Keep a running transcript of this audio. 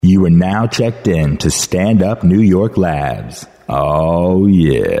You are now checked in to Stand Up New York Labs. Oh,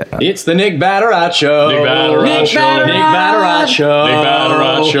 yeah. It's the Nick Batterat Show. Nick Batterat Show. Nick Batterat Show. Nick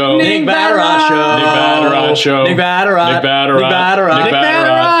Batterat Show. Nick Batterat Show. Nick Batterat Show. Nick Batterat. Nick Batterat. Nick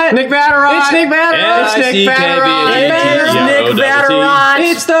Batterat. Nick Batterat. Nick Batterat. It's Nick Batterat. It's Nick Batterat. It's Nick Batterat.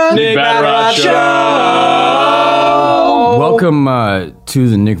 It's the Nick Batterat Show. Welcome to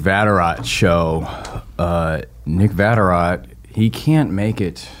the Nick Batterat Show. Nick Batterat, he can't make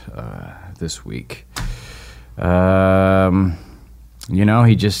it this week. He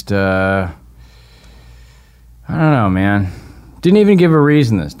just, I don't know, man. Didn't even give a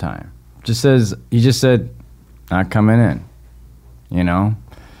reason this time. He just said, not coming in,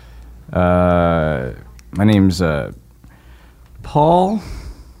 My name's, Paul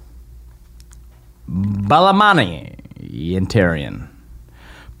Balamaniantarian.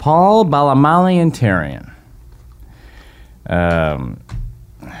 Paul Balamaniantarian.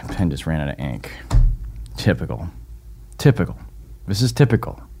 Pen just ran out of ink. Typical. This is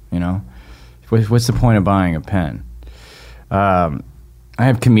typical, What's the point of buying a pen? I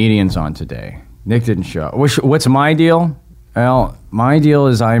have comedians on today. Nick didn't show up. What's my deal? Well, my deal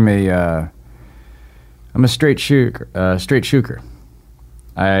is I'm a straight shooter.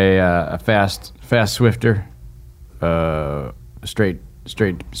 A fast swifter. Straight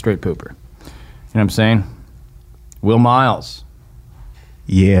pooper. You know what I'm saying? Will Miles.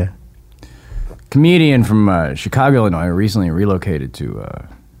 Yeah. Comedian from Chicago, Illinois, recently relocated to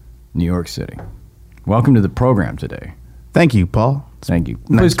New York City. Welcome to the program today. Thank you, Paul. Thank you.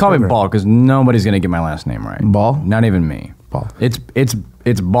 Nice Please call program. me Ball, because nobody's going to get my last name right. Ball? Not even me. Ball. It's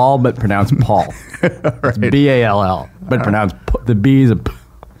Ball, but pronounced Paul. Right. It's B-A-L-L, but pronounced the B is a P.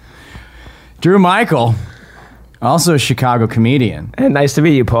 Drew Michael, also a Chicago comedian. And nice to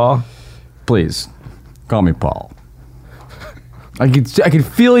meet you, Paul. Please, call me Paul. I could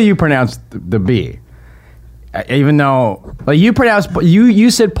feel you pronounce the B, even though you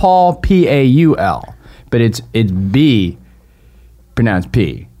said Paul P-A-U-L, but it's B pronounced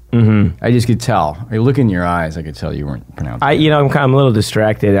P. Mm-hmm. I just could tell. I look in your eyes. I could tell you weren't pronouncing. I'm kind of a little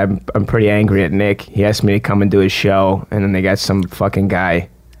distracted. I'm pretty angry at Nick. He asked me to come and do his show, and then they got some fucking guy.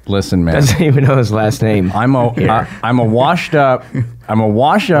 Listen, man. Doesn't even know his last name. I'm a washed up.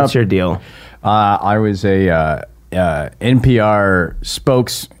 What's your deal? I was a NPR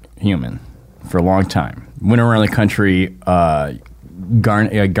spokeshuman for a long time. Went around the country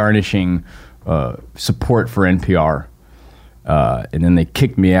garnishing support for NPR. And then they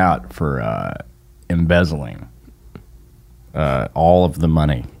kicked me out for embezzling all of the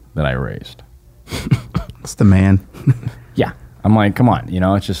money that I raised. It's the man. Yeah. I'm like, come on,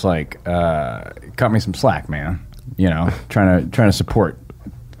 it's just like, cut me some slack, man. Trying to support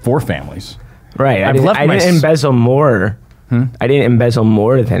 4 families. Right. I didn't embezzle more. I didn't embezzle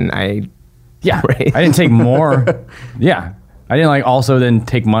more than I. Yeah. Right. I didn't take more. Yeah. I didn't also then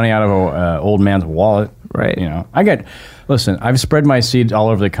take money out of an old man's wallet. Right. Listen, I've spread my seeds all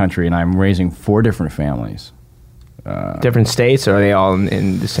over the country, and I'm raising 4 different families. Different states, or are they all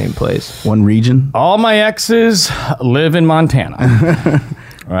in the same place? One region? All my exes live in Montana.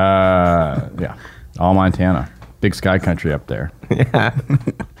 Yeah. All Montana. Big sky country up there. Yeah.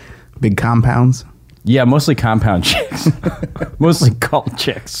 Big compounds? Yeah, mostly compound chicks. Mostly cult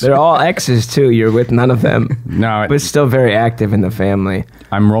chicks. They're all exes, too. You're with none of them. No. But still very active in the family.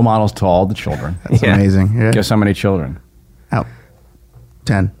 I'm role models to all the children. That's amazing. Yeah. Guess how many children? Oh,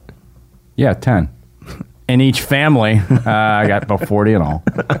 10. Yeah, 10. In each family, I got about 40 in all.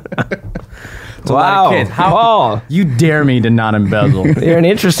 Wow. Paul. You dare me to not embezzle. You're an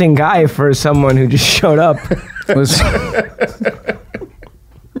interesting guy for someone who just showed up.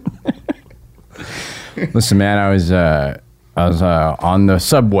 Listen, man, I was on the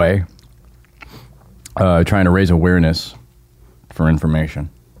subway trying to raise awareness for information.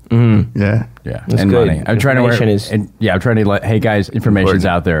 Mm-hmm. Yeah. Yeah, that's and good. money. I'm trying to let, hey guys, information's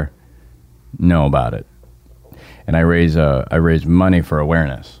out there. Know about it. And I raise money for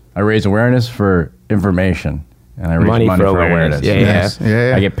awareness. I raise awareness for information, and I raise money for awareness. Yeah, yes.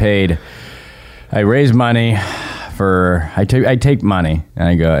 Yeah. I get paid. I raise money for. I take money, and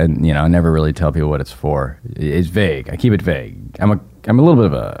I go, and I never really tell people what it's for. It's vague. I keep it vague. I'm a little bit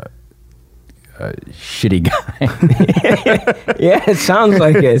of a shitty guy. Yeah, it sounds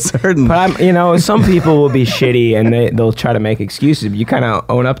like it. Certainly. But some people will be shitty and they'll try to make excuses, but you kind of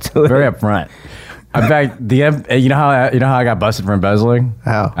own up to it. Very upfront. In fact, you know how I got busted for embezzling?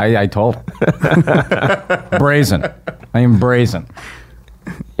 How? I told. Brazen. I am brazen.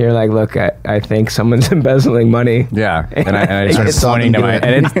 You're like, look, I think someone's embezzling money. Yeah, and I started It's pointing to something my.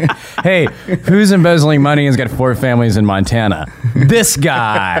 And it's, hey, who's embezzling money and's got 4 families in Montana? This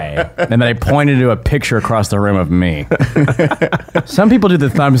guy. And then I pointed to a picture across the room of me. Some people do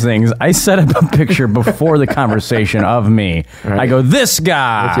the thumbs things. I set up a picture before the conversation of me. Right. I go, this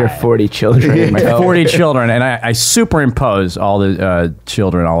guy. With your 40 children. My 40 children, and I superimpose all the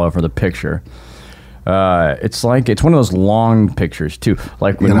children all over the picture. It's one of those long pictures too,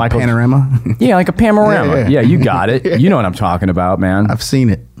 like when In a Michael. panorama. Yeah, like a panorama. Yeah. Yeah, you got it. You know what I'm talking about, man. I've seen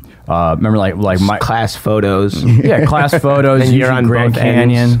it. Remember, like my Class photos. yeah, class photos. And you're usually on Grand both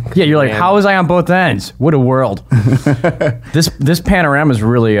Canyon. ends. Yeah, you're like, Man. how was I on both ends? What a world. This panorama's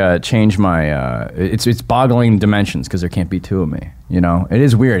really changed my. It's boggling dimensions because there can't be 2 of me. You know, it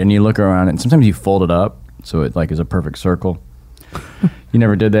is weird, and you look around, and sometimes you fold it up so it like is a perfect circle. You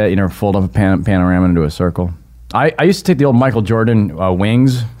never did that. You never fold up a panorama into a circle. I used to take the old Michael Jordan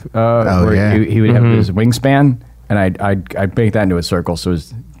wings, where yeah. he would have his wingspan, and I'd make that into a circle. So it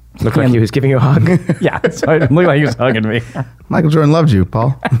was, Looked like he was giving you a hug. yeah, so it looked like he was hugging me. Michael Jordan loved you,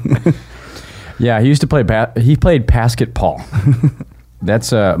 Paul. Yeah, he used to play. He played basketball.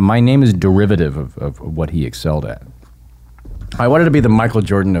 That's my name is derivative of what he excelled at. I wanted to be the Michael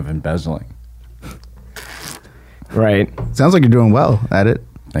Jordan of embezzling. Right. Sounds like you're doing well at it.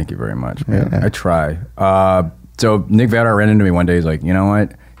 Thank you very much, man. Yeah. I try. So Nick Vadar ran into me one day. He's like, you know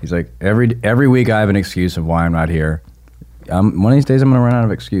what? He's like, every week I have an excuse of why I'm not here. One of these days I'm going to run out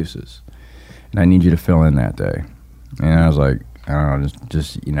of excuses, and I need you to fill in that day. And I was like, I don't know,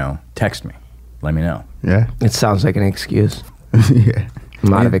 just text me, let me know. Yeah. It sounds like an excuse. Yeah. A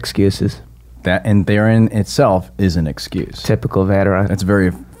lot of excuses. That and therein itself is an excuse. Typical veteran. That's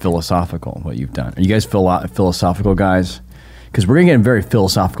very philosophical what you've done. Are you guys philosophical guys? Because we're going to get a very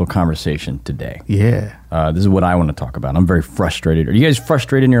philosophical conversation today. Yeah. This is what I want to talk about. I'm very frustrated. Are you guys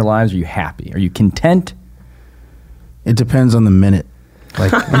frustrated in your lives? Are you happy? Are you content? It depends on the minute.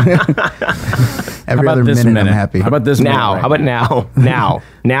 Like every other minute, I'm happy. How about this Now. minute? How about now? Now.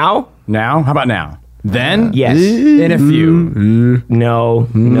 Now? Now? How about now? Then? Yes. In a few. No.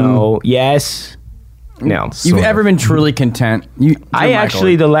 No. Yes. No. You've Sort ever of. been truly content? I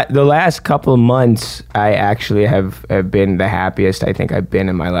actually the last couple of months I actually have been the happiest I think I've been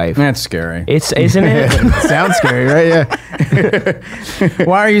in my life. That's scary. Isn't it? Sounds scary, right? Yeah.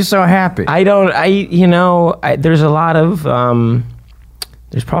 Why are you so happy? There's a lot of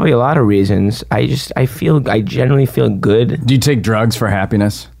there's probably a lot of reasons. I generally feel good. Do you take drugs for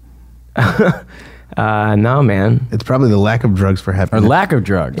happiness? No, man. It's probably the lack of drugs for Or happiness. lack of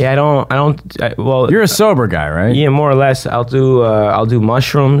drugs? Yeah, well, You're a sober guy, right? yeah, more or less. I'll do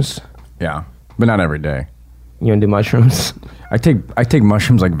mushrooms. Yeah. But not every day. You want to do mushrooms? I take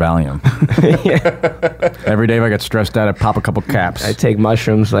mushrooms like Valium. Every day if I get stressed out, I pop a couple caps. I take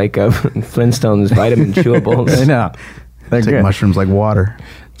mushrooms like Flintstones vitamin chewables. I know. They're Take good. mushrooms like water.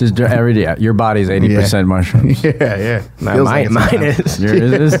 Just every day. Your body's 80% mushrooms. Yeah, yeah. Mine Feels like is. Yours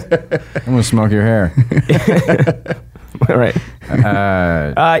is? I'm going to smoke your hair. Right.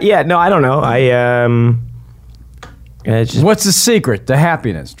 Yeah, no, I don't know. It's just, What's the secret to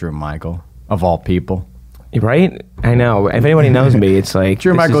happiness, Drew Michael, of all people? right? I know. If anybody knows me, it's like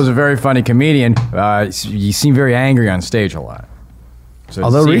Drew this Michael is is- a very funny comedian. You seem very angry on stage a lot. So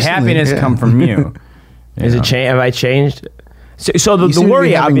Although see, recently, happiness yeah. come from you. Is it change? Have I changed? So the You seem to be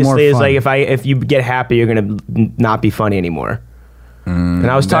worry having more obviously is fun. like if you get happy, you're gonna not be funny anymore. And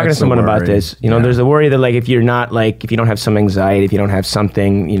I was talking to that's the someone about worry. this. You know, Yeah. there's the worry that like if you don't have some anxiety, if you don't have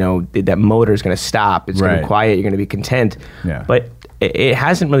something, that motor is gonna stop. It's gonna Right. be quiet. You're gonna be content. Yeah. But it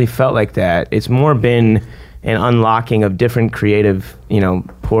hasn't really felt like that. It's more been an unlocking of different creative,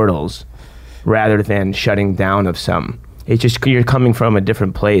 portals, rather than shutting down of some. It's just you're coming from a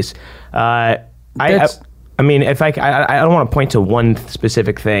different place. I mean, if I don't want to point to one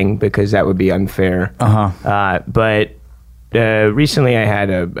specific thing because that would be unfair. But recently I had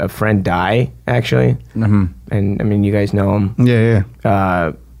a friend die, actually. Mm-hmm. And I mean, you guys know him. Yeah,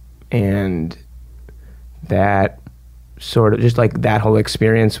 yeah. And that sort of, just like that whole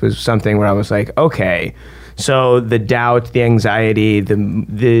experience was something where I was like, okay, so the doubt, the anxiety,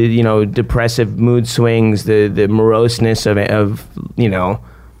 the depressive mood swings, the moroseness of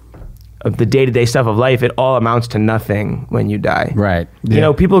the day-to-day stuff of life, it all amounts to nothing when you die. Right.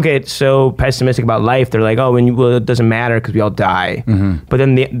 People get so pessimistic about life. They're like, oh, it doesn't matter because we all die. Mm-hmm. But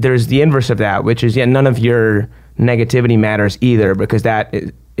then there's the inverse of that, which is, none of your negativity matters either, because that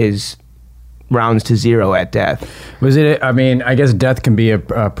is rounds to zero at death. I guess death can be a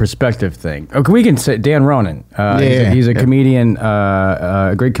perspective thing. Okay, we can say Dan Ronan. He's a comedian,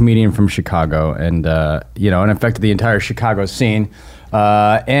 a great comedian from Chicago, and and affected the entire Chicago scene.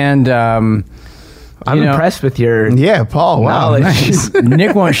 I'm impressed with your Yeah, Paul. Wow, knowledge. nice.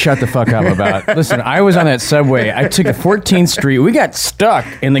 Nick won't shut the fuck up about. Listen, I was on that subway. I took 14th Street. We got stuck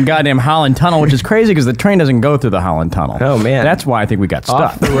in the goddamn Holland Tunnel, which is crazy because the train doesn't go through the Holland Tunnel. Oh, man. That's why I think we got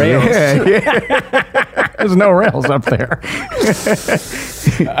stuck. Off the rails. There's no rails up there.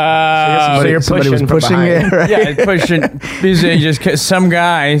 So you're Somebody was pushing from pushing behind. it, right? Yeah, pushing. Just some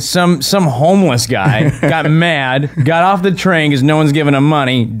guy, some homeless guy, got mad, got off the train because no one's giving him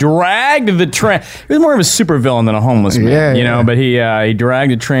money, dragged the train. He was more of a supervillain than a homeless man, Yeah, you know. yeah. But he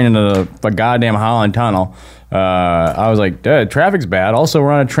dragged the train into the goddamn Holland Tunnel. I was like, traffic's bad. Also,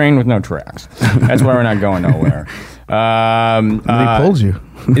 we're on a train with no tracks. That's why we're not going nowhere. And he pulled you.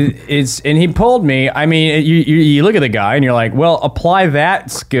 And he pulled me. I mean, you look at the guy and you're like, well, apply that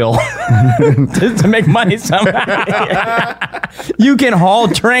skill to make money somehow. You can haul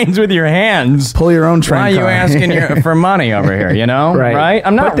trains with your hands. Pull your own train Why are you car. asking for money over here? You know, right?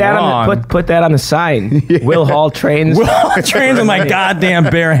 I'm not put that wrong. On the, put that on the sign. We'll haul trains. We'll haul trains with my goddamn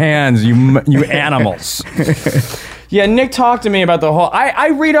bare hands. You animals. Yeah, Nick talked to me about the whole. I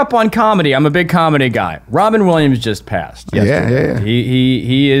read up on comedy. I'm a big comedy guy. Robin Williams just passed. Yeah.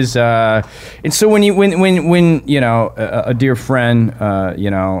 He is. And so when you know a dear friend,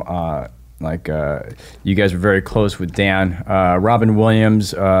 you guys were very close with Dan. Robin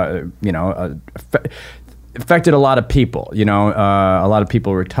Williams, affected a lot of people. You know, a lot of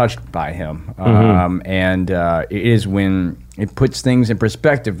people were touched by him, and it is when it puts things in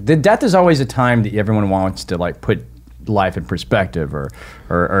perspective. The death is always a time that everyone wants to like put life in perspective or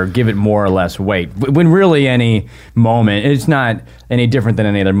give it more or less weight. When really any moment, it's not any different than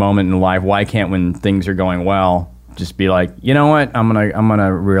any other moment in life. Why can't when things are going well just be like, you know what, I'm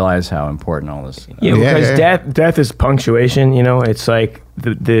gonna realize how important all this. Yeah, because death is punctuation. You know, it's like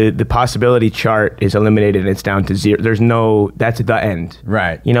the possibility chart is eliminated and it's down to zero. There's no, that's the end.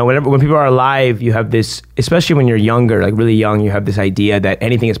 Right. You know, when people are alive, you have this, especially when you're younger, like really young, you have this idea that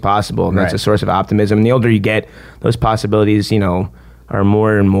anything is possible, and that's Right. a source of optimism. And the older you get, those possibilities, you know, are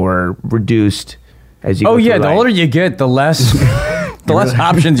more and more reduced as you. Oh go yeah, through the life. older you get, the less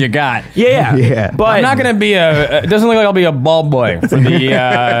options you got. Yeah, Yeah. But I'm not going to be it doesn't look like I'll be a ball boy for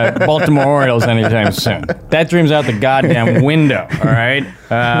the Baltimore Orioles anytime soon. That dream's out the goddamn window, all right?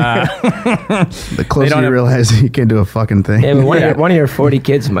 The closer don't you have- realize you can't do a fucking thing. Yeah, but one of your 40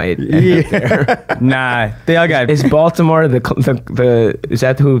 kids might end up there. Nah, they all got... Is Baltimore the is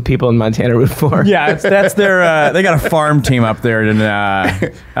that who people in Montana root for? Yeah, that's their... they got a farm team up there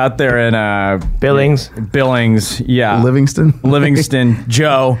out there in... Billings, yeah. Livingston?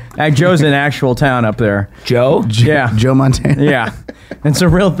 Joe. Joe's an actual town up there. Joe? Yeah. Joe Montana. Yeah. It's a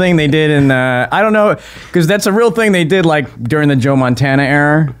real thing they did in, I don't know, because that's a real thing they did like during the Joe Montana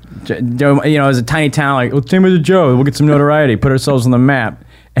era. Joe, you know, it was a tiny town, like, well, same with Joe, we'll get some notoriety, put ourselves on the map.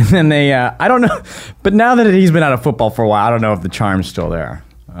 And then they, I don't know, but now that he's been out of football for a while, I don't know if the charm's still there.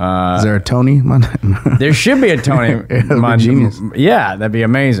 Is there a Tony Montana? There should be a Tony. That'd be genius. Yeah, that'd be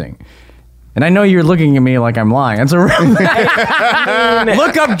amazing. And I know you're looking at me like I'm lying. That's a real thing.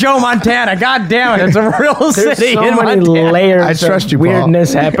 Look up Joe Montana. God damn it. It's a real There's city so in many Montana. layers I trust of you, Paul.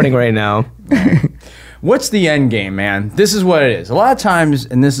 weirdness happening right now. What's the end game, man? This is what it is. A lot of times,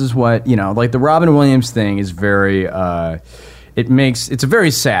 and this is what, you know, like the Robin Williams thing is very, it's a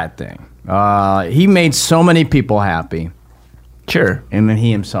very sad thing. He made so many people happy. Sure. And then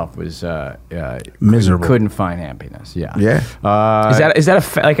he himself was Miserable. Couldn't find happiness. Yeah. Yeah. Is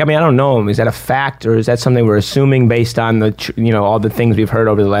that like, I mean, I don't know him. Is that a fact, or is that something we're assuming based on the all the things we've heard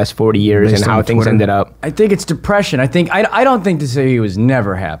over the last 40 years Based and how on things Twitter? ended up? I think it's depression. I don't think to say he was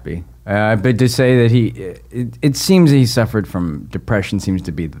never happy, but to say that it seems that he suffered from depression seems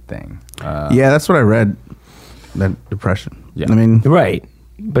to be the thing. Yeah, that's what I read. That depression. Yeah. I mean, Right.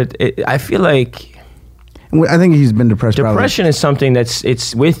 But I feel like I think he's been depressed. depression is something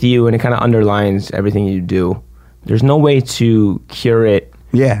it's with you, and it kind of underlines everything you do. There's no way to cure it.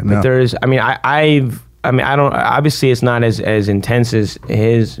 Yeah, no. But there's, I mean, I don't, obviously it's not as intense as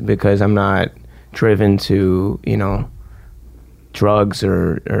his, because I'm not driven to, drugs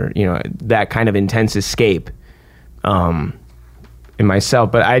or that kind of intense escape in myself.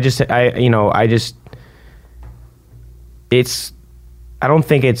 But I don't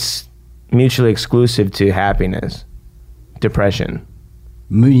think it's mutually exclusive to happiness, depression.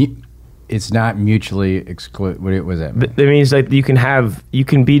 It's not mutually exclusive. What was that? That means like you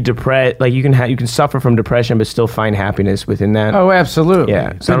can be depressed, like you can suffer from depression, but still find happiness within that. Oh, absolutely.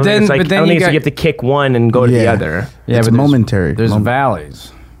 Yeah. So But then, I don't think you have to kick one and go to the other. Yeah, It's but momentary. There's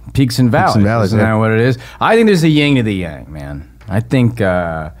valleys, peaks and valleys. and valleys, Isn't yeah. that what it is? I think there's a yin to the yang, man. I think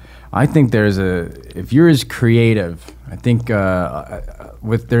I think if you're as creative, I think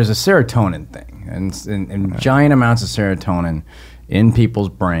there's a serotonin thing, and giant amounts of serotonin in people's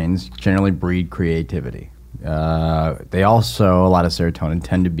brains generally breed creativity. They also, a lot of serotonin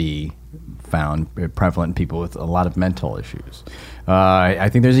tend to be found prevalent in people with a lot of mental issues. I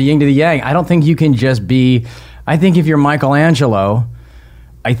think there's a yin to the yang. I don't think you can just be, I think if you're Michelangelo,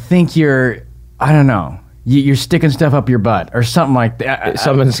 I think I don't know, you're sticking stuff up your butt or something like that.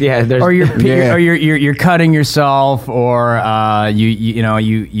 Or you're cutting yourself, or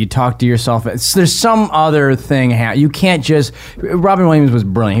you talk to yourself. There's some other thing. You can't just. Robin Williams was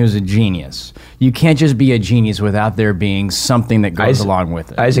brilliant. He was a genius. You can't just be a genius without there being something that goes along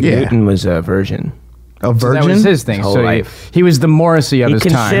with it. Isaac Newton was a virgin. A virgin? So that was his thing. His whole So life. he was the Morrissey of his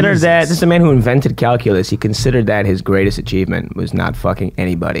time. He considered that. This is a man who invented calculus. He considered that his greatest achievement was not fucking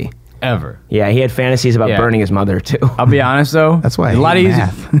anybody. Ever. Yeah, he had fantasies about burning his mother too. I'll be honest though. That's why I a lot hate easier.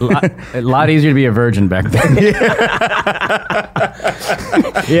 math. A lot easier to be a virgin back then.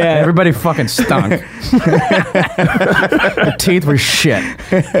 Yeah, Everybody fucking stunk. Their teeth were shit,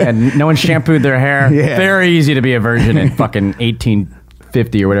 and no one shampooed their hair. Yeah. Very easy to be a virgin in fucking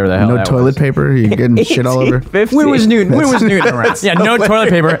 1850 or whatever the hell. No that toilet was. paper. You getting shit all over. 50. When was Newton? around? Yeah, no toilet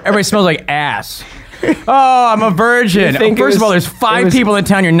paper. Everybody smells like ass. Oh, I'm a virgin. You think First it of all, was- there's 5 it was- people in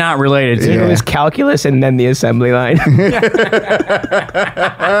town you're not related to. It was calculus and then the assembly line.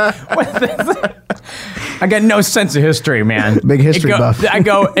 I got no sense of history, man. Big history buff. I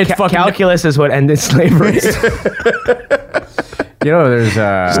go, it's fucking Calculus is what ended slavery. You know, there's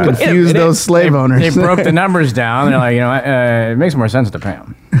Confuse those slave owners. They broke the numbers down. They're like, it makes more sense to pay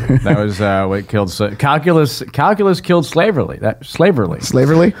them. That was what killed calculus. Calculus killed slavery. Slavery.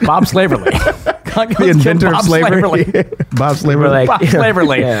 Slaverly? Bob Slaverly. The inventor of slavery. Bob Slaverly. like- Bob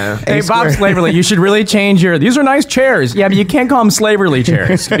Slaverly. Yeah. Hey, Bob A-square. Slaverly, you should really change these are nice chairs. Yeah, but you can't call them Slaverly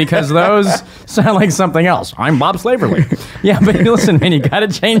chairs because those sound like something else. I'm Bob Slaverly. Yeah, but listen, man, you got to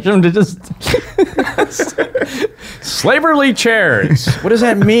change them to just Slaverly chairs. What does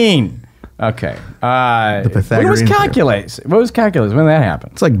that mean? Okay. The Pythagorean What was theorem. calculus? What was calculus? When did that happen?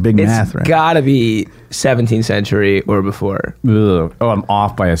 It's like big It's math, right? gotta be 17th century or before. Ugh. Oh, I'm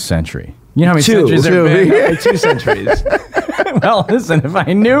off by a century. You know how many Two. centuries there have been? Like 2 centuries. Well, listen, if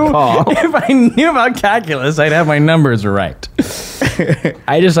I knew about calculus, I'd have my numbers right.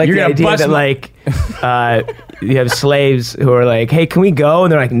 I just like You're the gonna idea bust that you have slaves who are like, hey, can we go?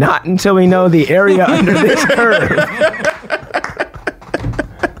 And they're like, not until we know the area under this curve.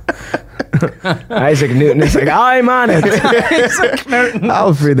 Isaac Newton is like, I'm on it.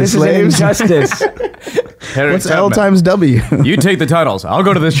 I'll free the This is an slaves. injustice. What's L times W? You take the tunnels. I'll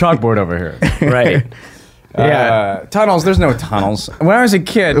go to this chalkboard over here. Right. Yeah. Tunnels. There's no tunnels. When I was a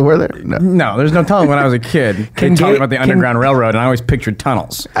kid, Were there? No. there's no tunnel. When I was a kid, they Can talked gay- about the can- Underground Railroad, and I always pictured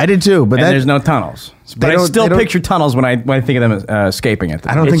tunnels. I did too, but And that, there's no tunnels. But I don't- still they don't- picture tunnels when I think of them escaping it.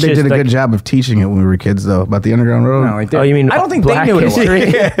 I don't It's think they just did a like- good job of teaching it when we were kids, though, about the Underground Road. No, they did. Oh, you mean I don't think Black they knew what it was.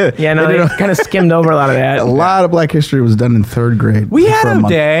 history? Yeah, no, they kind of skimmed over a lot of that. A lot of Black history was done in 3rd grade. We for had a month.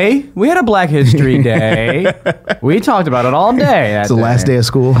 day. We had a Black History Day. We talked about it all day. It's the last day of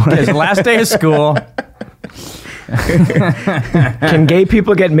school. It's the last day of school. Can gay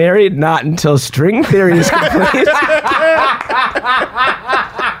people get married? Not until string theory is complete.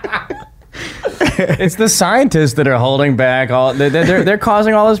 It's the scientists that are holding back all. They're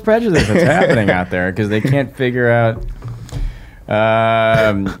causing all this prejudice that's happening out there because they can't figure out.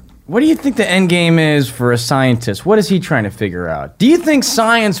 What do you think the end game is for a scientist? What is he trying to figure out? Do you think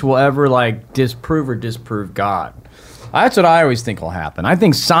science will ever disprove or disprove God? That's what I always think will happen. I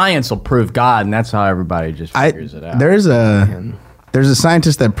think science will prove God, and that's how everybody just figures it out. There's a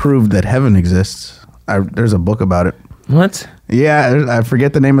scientist that proved that heaven exists. There's a book about it. What? Yeah, I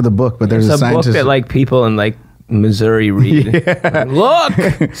forget the name of the book, but there's It's a a book scientist. that people in Missouri read. Look,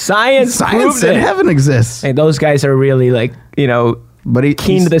 science Science proved said it. heaven exists. Hey, those guys are really But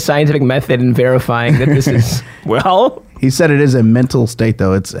keen to the scientific method and verifying that this is he said it is a mental state,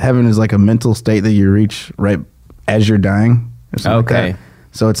 though. Heaven is like a mental state that you reach right as you're dying. Or something like Okay. that.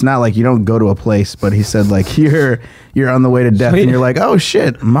 So it's not like you don't go to a place, but he said you're on the way to death, So and you're like, oh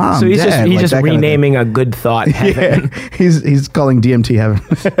shit, mom, So he's dad, just like that kind of thing. renaming a good thought heaven. Yeah, he's calling DMT heaven.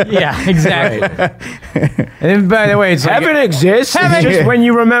 Yeah, exactly. And then, by the way, it's like, Heaven exists. It's just when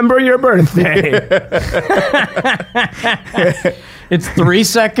you remember your birthday. it's 3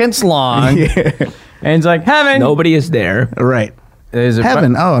 seconds long, and it's like heaven. Nobody is there. Right. There's a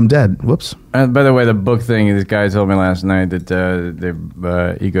Heaven. Oh, I'm dead. Whoops. By the way, the book thing, this guy told me last night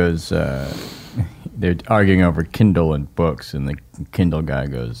that he goes, they're arguing over Kindle and books, and the Kindle guy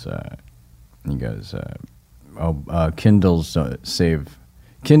goes, Kindles save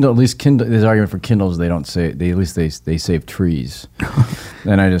Kindle, at least Kindle. There's argument for Kindles. They don't say they. At least they save trees.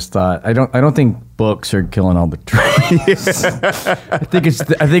 And I just thought I don't think books are killing all the trees. I think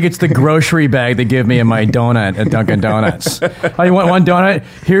it's the grocery bag they give me in my donut at Dunkin' Donuts. Oh, you want one donut?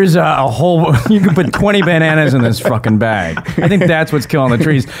 Here's a whole. You can put 20 bananas in this fucking bag. I think that's what's killing the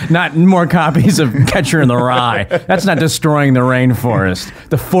trees. Not more copies of Catcher in the Rye. That's not destroying the rainforest.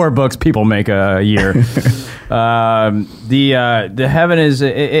 The 4 books people make a year. The heaven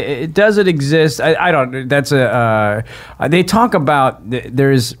is. Does it exist? I don't. That's a. They talk about.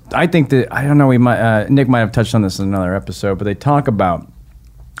 There's. I think that I don't know. We might. Nick might have touched on this in another episode, but they talk about.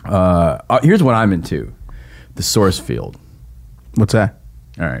 Here's what I'm into: the source field. What's that?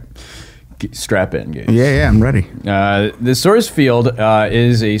 All right, strap in, guys. Yeah, I'm ready. The source field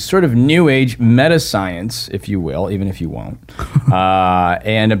is a sort of new age meta science, if you will, even if you won't.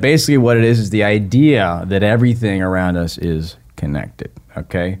 And basically, what it is the idea that everything around us is connected.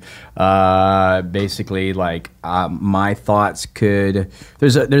 Okay, basically, like my thoughts could.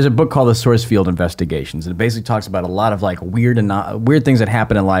 There's a book called The Source Field Investigations, and it basically talks about a lot of like weird things that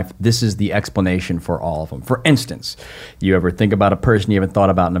happen in life. This is the explanation for all of them. For instance, you ever think about a person you haven't thought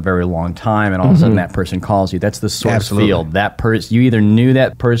about in a very long time, and all of a sudden that person calls you. That's the source field. That person, you either knew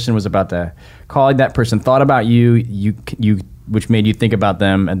that person was about to call you, that person thought about you, which made you think about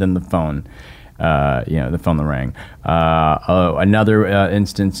them, and then the phone. The phone that rang. Another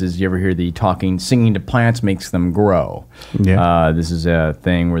instance is you ever hear the singing to plants makes them grow. Yeah. This is a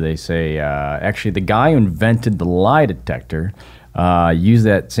thing where they say, actually, the guy who invented the lie detector used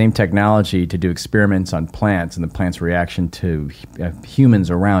that same technology to do experiments on plants and the plant's reaction to humans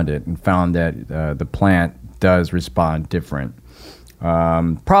around it, and found that the plant does respond different.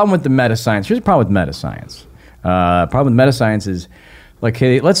 Problem with the meta-science. Here's a problem with meta-science. Problem with meta-science is, like,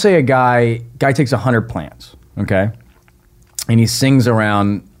 hey, let's say a guy takes 100 plants, okay, and he sings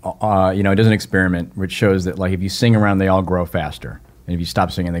around, does an experiment which shows that, like, if you sing around, they all grow faster, and if you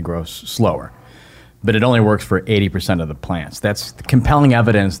stop singing, they grow slower. But it only works for 80% of the plants. That's compelling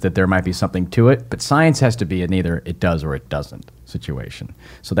evidence that there might be something to it, but science has to be an either it does or it doesn't situation.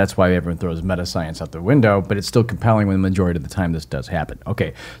 So that's why everyone throws meta-science out the window, but it's still compelling when the majority of the time this does happen.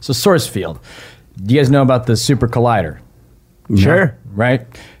 Okay, so source field. Do you guys know about the super collider? Sure. Right?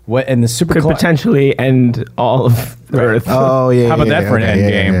 What and the super Could potentially end all of Earth. Oh yeah. How about that for an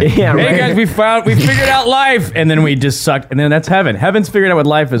Endgame? Yeah, Hey right. guys, we figured out life, and then we just sucked, and then that's heaven. Heaven's figured out what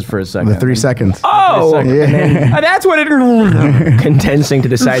life is for a second. The 3 seconds. Oh, And then, that's what it condensing to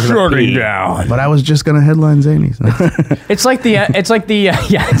the size of a shorting pea. down. But I was just gonna headline Zanies. It's like the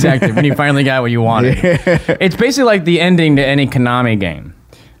yeah, exactly. When you finally got what you wanted, it's basically like the ending to any Konami game.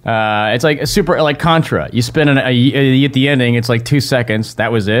 It's like a super, like Contra. You spin at the ending, it's like 2 seconds.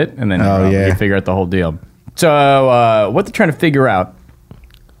 That was it, and then you figure out the whole deal. So what they're trying to figure out,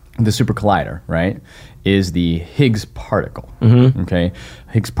 the super collider, right, is the Higgs particle. Mm-hmm. Okay,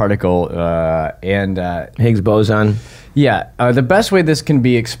 Higgs particle and Higgs boson. Yeah, the best way this can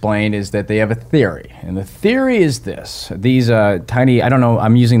be explained is that they have a theory, and the theory is this: these tiny, I don't know,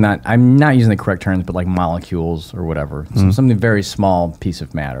 I'm not using the correct terms, but like molecules or whatever, something very small piece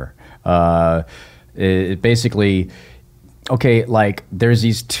of matter. It basically, okay, like there's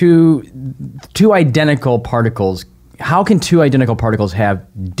these two identical particles. How can 2 identical particles have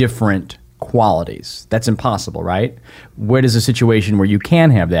different qualities? That's impossible, right? Where does a situation where you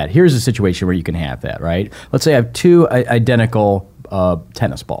can have that? Here's a situation where you can have that, right? Let's say I have 2 identical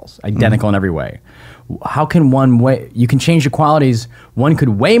tennis balls, identical in every way. How can one weigh? You can change the qualities. One could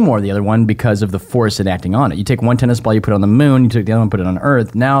weigh more than the other one because of the force it acting on it. You take one tennis ball, you put it on the moon, you take the other one, put it on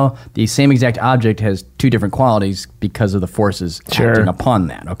Earth. Now the same exact object has 2 different qualities because of the forces acting upon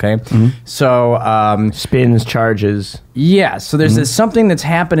that, okay? Mm-hmm. So spins, charges. Yeah, so there's this something that's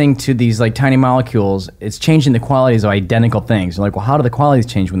happening to these like tiny molecules. It's changing the qualities of identical things. You're like, well, how do the qualities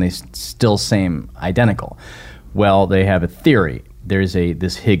change when they still same identical? Well, they have a theory. There's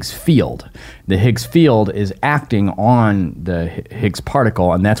this Higgs field. The Higgs field is acting on the Higgs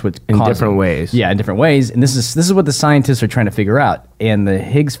particle, and that's what in different ways. Yeah, in different ways. And this is what the scientists are trying to figure out. And the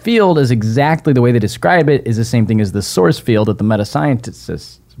Higgs field is exactly the way they describe it. Is the same thing as the source field that the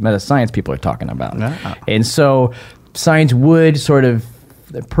meta-science people are talking about. Yeah. And so science would sort of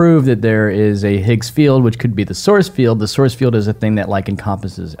prove that there is a Higgs field, which could be the source field. The source field is a thing that like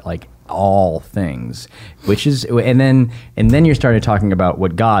encompasses like all things, which is, and then you're starting talking about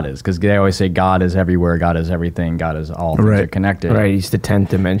what God is, because they always say God is everywhere, God is everything, God is all things are connected. Right, he's the 10th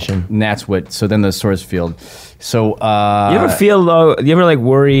dimension. And that's what, so then the source field. So, you ever feel though, you ever like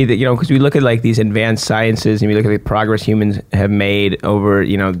worry that, because we look at like these advanced sciences and we look at the progress humans have made over,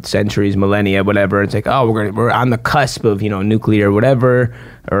 centuries, millennia, whatever. It's like, oh, we're on the cusp of, nuclear whatever,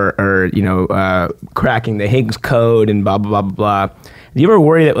 or cracking the Higgs code and blah, blah, blah, blah, blah. Do you ever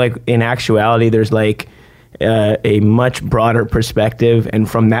worry that like in actuality there's like a much broader perspective, and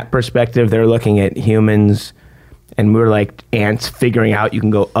from that perspective they're looking at humans and we're like ants figuring out you can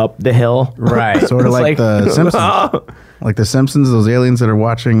go up the hill? Right. Sort of like the Simpsons. Like the Simpsons, those aliens that are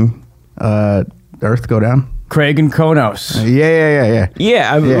watching Earth go down. Craig and Konos. Yeah.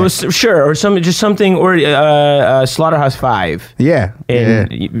 Yeah, well, sure, or something, or Slaughterhouse 5. Yeah.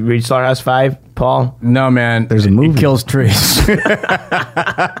 You read Slaughterhouse 5, Paul? No, man. There's a movie. It kills trees. They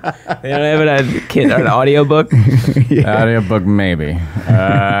don't have an audiobook? Audiobook, maybe.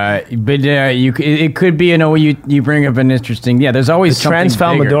 But it could be, you bring up an interesting, there's always The something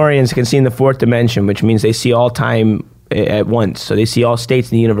bigger. Transfalmadorians can see in the fourth dimension, which means they see all time at once. So they see all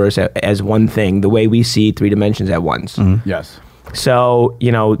states in the universe as one thing, the way we see three dimensions at once. Mm-hmm. Yes. So,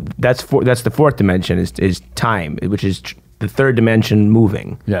 that's the fourth dimension is time, which is the third dimension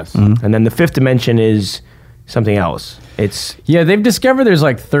moving. Yes. Mm-hmm. And then the fifth dimension is something else. It's they've discovered there's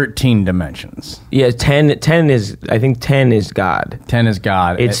like 13 dimensions. 10 is, I think 10 is God. 10 is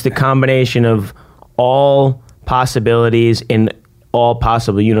God. It's the combination of all possibilities in all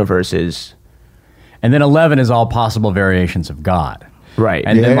possible universes. And then 11 is all possible variations of God. Right.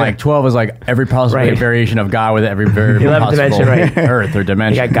 And then Yeah. like 12 is like every possible Right. variation of God with every very 11th possible dimension, right. Earth or You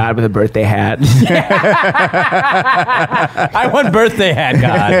dimension. got God with a birthday hat. I want birthday hat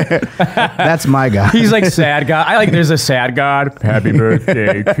God. That's my guy. He's like sad God. There's a sad God. Happy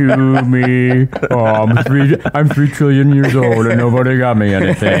birthday to me. Oh, I'm 3 trillion years old and nobody got me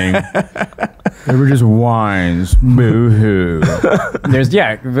anything. They were just wines. Boo-hoo.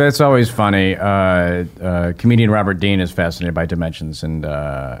 That's always funny. Comedian Robert Dean is fascinated by dimensions, and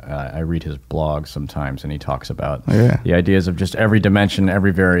I read his blog sometimes, and he talks about the ideas of just every dimension,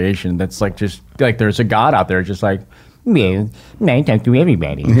 every variation. That's like just like there's a God out there, just like, well, I talk to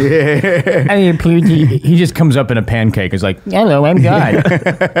everybody. He just comes up in a pancake. Is like, hello, I'm God.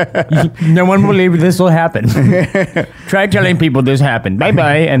 No one will believe this will happen. Try telling people this happened. Bye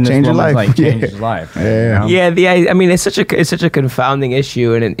bye. And this Change your woman's life. like, change his life. Yeah. Yeah, I mean, it's such a confounding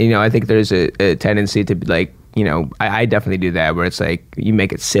issue, and I think there's a tendency to be like, I definitely do that, where it's like you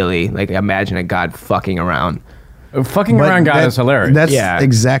make it silly. Like, imagine a God fucking around. Fucking But around God is hilarious. That's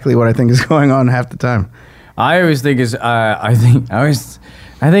exactly what I think is going on half the time. I always think I think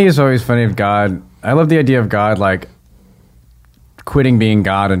it's always funny of God. I love the idea of God like quitting being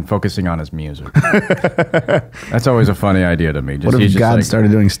God and focusing on his music. That's always a funny idea to me. What if God started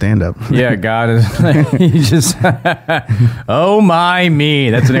doing stand-up? Yeah, God is like, he just oh my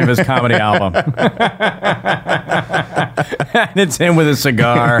me. That's the name of his comedy album. And it's him with a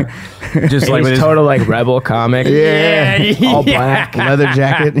cigar, just like He's with his total like rebel comic. Yeah. All black. Leather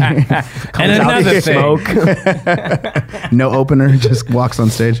jacket. and another thing. Smoke. No opener. Just walks on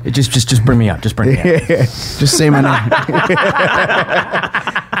stage. Just bring me up. Just bring me up. Just say my name.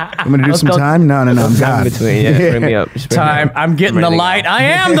 I'm going to do some time? No, I'm Time God. between, yeah, bring me up. Just bring me Time. up. I'm getting the Ready to light. go. I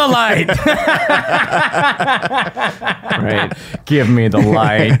am the light. Right. Give me the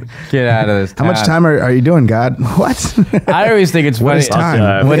light. Get out of this. How much time are you doing, God? What? I always think it's funny. is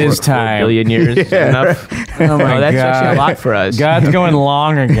time? What is 4 time? billion years. Enough. Oh my that's God. actually a lot for us. God's going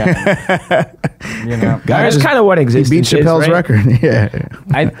long again. God That's just kind of what beat existence is, Chappelle's right? record. Yeah.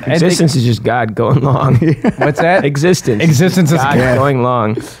 I think, Existence is just God going long. what's that? Existence. Existence is God Yeah. going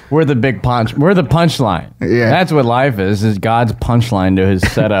long. We're the big punch. We're the punchline. Yeah. That's what life is God's punchline to his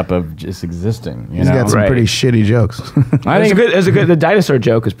setup of just existing. You He's know? got some Right. pretty shitty jokes. I think The dinosaur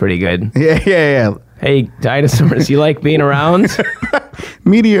joke is pretty good. yeah. Hey, dinosaurs, you like being around?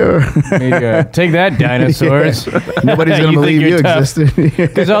 Meteor. take that, dinosaurs. Nobody's going to You think believe you you're tough. existed.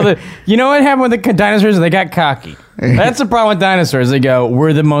 Because you know what happened with the dinosaurs? They got cocky. That's the problem with dinosaurs. They go,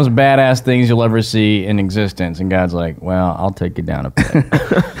 we're the most badass things you'll ever see in existence. And God's like, well, I'll take you down a bit.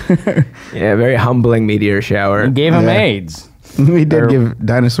 Yeah, very humbling meteor shower. He gave him Yeah. AIDS. We did give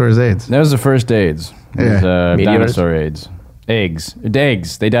dinosaurs AIDS. That was the first AIDS. It was, Meteors? dinosaur AIDS. Eggs.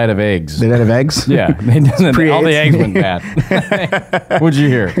 Eggs. They died of eggs. They did have eggs? Yeah. All the eggs Pre-AIDS. went bad. What'd you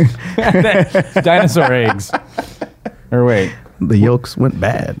hear? Dinosaur eggs. Or wait. The yolks went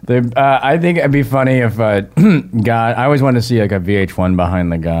bad. I think it'd be funny if God. I always wanted to see like a VH1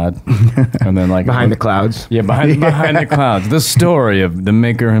 behind the God, and then like Behind the clouds. Yeah, behind the clouds. The story of the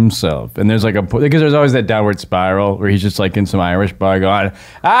maker himself. And there's like because there's always that downward spiral where he's just like in some Irish bar going,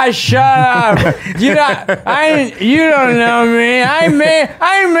 shut up! You don't know me. I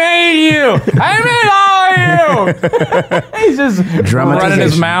made you. I made all of you. He's just running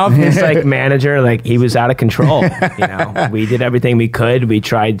his mouth. It's like manager, like he was out of control. You know, we did everything we could. We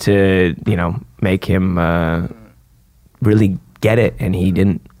tried to, make him really get it, and he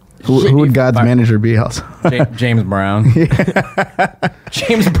didn't. Who would God's manager be also? James Brown.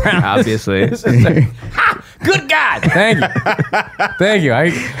 James Brown. Obviously. Good God. Thank you. Thank you.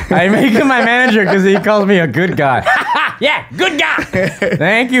 I make him my manager because he calls me a good guy. Yeah, good guy.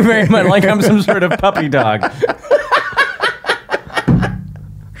 Thank you very much. Like I'm some sort of puppy dog.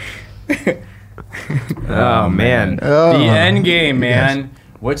 Oh, man. The end game, man. Yes.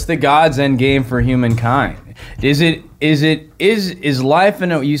 What's the God's end game for humankind? Is life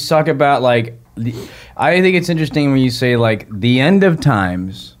in you talk about like I think it's interesting when you say like the end of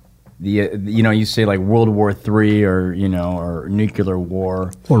times, you say like World War III or or nuclear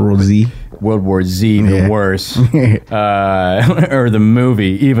war, World War Z, the worst, or the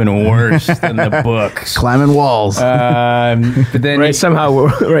movie even worse than the books, climbing walls. But then somehow,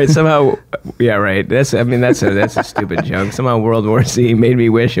 yeah, right. That's a stupid joke. Somehow World War Z made me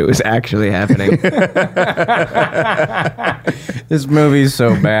wish it was actually happening. This movie's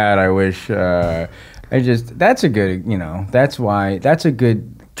so bad. I wish. That's a good. That's a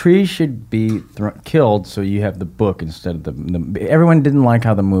good. Trees should be killed so you have the book instead of the. Everyone didn't like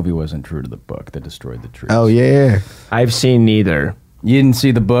how the movie wasn't true to the book that destroyed the trees. Oh yeah, I've seen neither. You didn't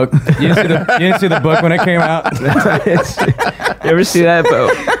see the book. You didn't see the book when it came out. You ever see that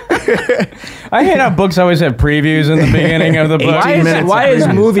book? I hate how books always have previews in the beginning of the book. Why is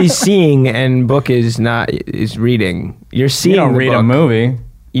movie seeing and book is reading? You're seeing. You don't read a movie.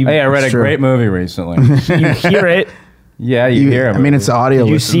 I read a true. great movie recently. You hear it. Yeah, you hear it. I mean, it's audio.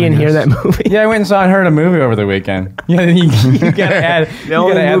 Did you see and hear that movie? Yeah, I went and saw and heard a movie over the weekend. Yeah, you gotta add. The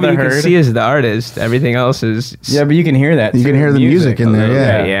only movie you can see is the artist. Everything else is. Yeah, but you can hear that. You can hear the music in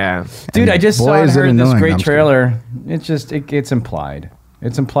there. Yeah. Dude, I just saw and heard this great I'm trailer. It's implied.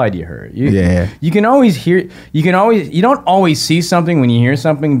 It's implied you heard. You can always hear. You don't always see something when you hear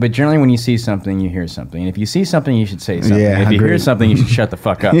something, but generally when you see something, you hear something. And if you see something, you should say something. Yeah, if you hear something, you should shut the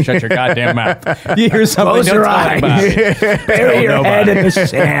fuck up. Shut your goddamn mouth. If you hear something, Close don't your talk eyes. about it. Bury your head in the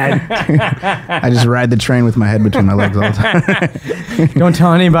sand. I just ride the train with my head between my legs all the time. Don't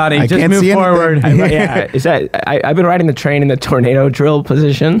tell anybody. I Just can't move see forward. Is that? I've been riding the train in the tornado drill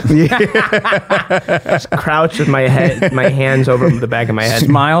position. Just crouch with my hands over the back of my head.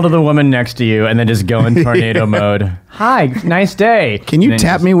 Smile to the woman next to you, and then just go in tornado mode. Hi, nice day. Can you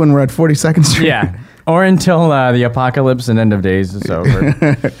tap me when we're at 42nd Street? Yeah. Or until the apocalypse and end of days is over.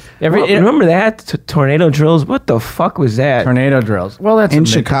 Remember that? Tornado drills? What the fuck was that? Tornado drills. Well, that's in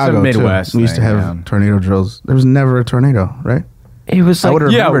Chicago, it's a Midwest. Too. We used to have tornado drills. There was never a tornado, right? It was like,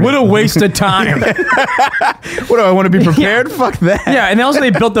 what a waste of time. What do I want to be prepared? Yeah. Fuck that. Yeah, and also they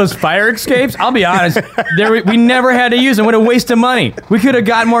built those fire escapes. I'll be honest, we never had to use them. What a waste of money. We could have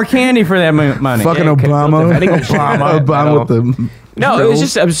got more candy for that money. Fucking Obama. Obama with the... No, it was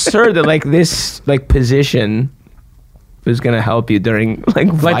just absurd that this position was going to help you during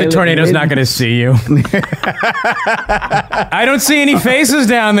the tornado's not going to see you. I don't see any faces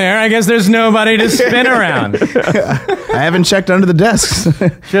down there. I guess there's nobody to spin around. I haven't checked under the desks.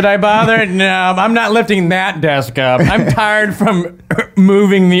 Should I bother? No, I'm not lifting that desk up. I'm tired from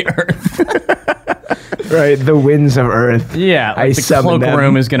moving the earth. Right, the winds of earth. Yeah, the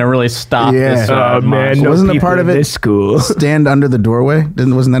cloakroom is going to really stop this. Oh man, wasn't a part of it this school. Stand under the doorway?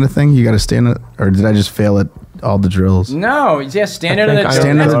 Wasn't that a thing? You got to stand, or did I just fail at all the drills? No, stand under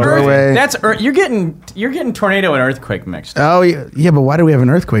the doorway. That's you're getting tornado and earthquake mixed. Oh yeah, but why do we have an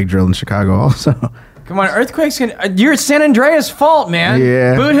earthquake drill in Chicago also? Come on, earthquakes can. You're San Andreas Fault, man.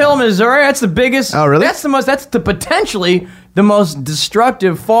 Yeah. Boot Hill, Missouri. That's the biggest. Oh really? That's potentially the most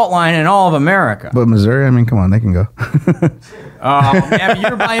destructive fault line in all of America. But Missouri, I mean, come on, they can go. Oh man,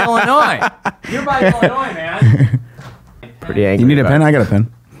 you're by Illinois. You're by Illinois, man. Pretty angry. You need a pen? I got a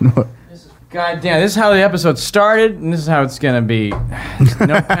pen. God damn, this is how the episode started, and this is how it's gonna be.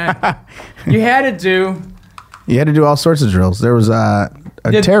 No pen. You had to do all sorts of drills. There was a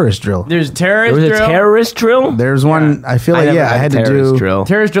terrorist drill. There's a terrorist drill. There was a terrorist drill? There's one, I feel like, I had to do...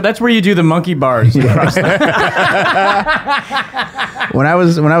 Terrorist drill, that's where you do the monkey bars. When I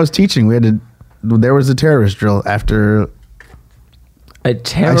was teaching, there was a terrorist drill after A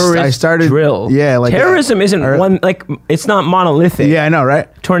terrorist I started drill. Yeah, like terrorism isn't one like it's not monolithic. Yeah, I know, right?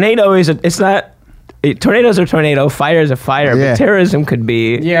 Tornado is it's not. Tornado's a tornado. Fire is a fire. Yeah. But terrorism could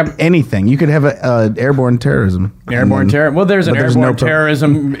be. Yeah. Anything. You could have a airborne terrorism. Airborne terror. Well, there's an but there's airborne no pro-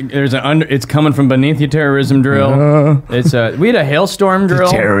 terrorism. There's it's coming from beneath you terrorism drill. It's we had a hailstorm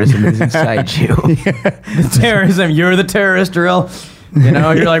drill. Terrorism is inside you. The terrorism. You're the terrorist drill. You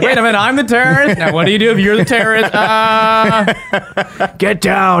know, you're like, wait a minute, I'm the terrorist. Now, what do you do if you're the terrorist? Get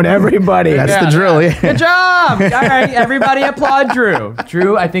down, everybody. That's the drill. Yeah. Good job. All right, everybody applaud Drew.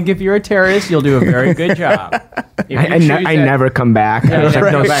 Drew, I think if you're a terrorist, you'll do a very good job. I never come back. I was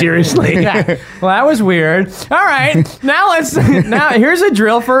like, no, seriously. Yeah. Well, that was weird. All right, now here's a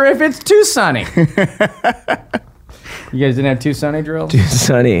drill for if it's too sunny. You guys didn't have too sunny drills?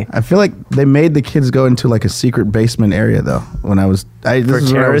 Sunny. I feel like they made the kids go into like a secret basement area though. When I was this For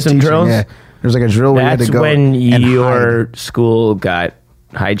is when I was terrorism teaching, drills? Yeah, there's like a drill where That's you had to go. when and your hide. school got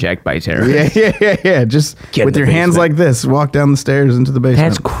hijacked by terrorists. Yeah. Just Get in with the your hands basement. like this, walk down the stairs into the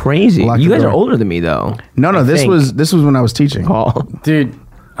basement. That's crazy. Lock You the guys are door. older than me, though. No, I this think. was when I was teaching. Paul. Dude,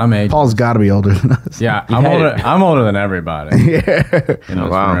 I'm age. Paul's got to be older than us. Yeah, You I'm had older. it. I'm older than everybody. Yeah. In this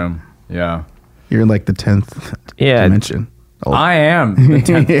Wow. room. Yeah. You're in like the 10th Yeah. dimension. Oh. I am the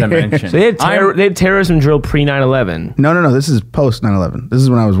 10th dimension. So they had terrorism drill pre 9/11. No. This is post 9/11. This is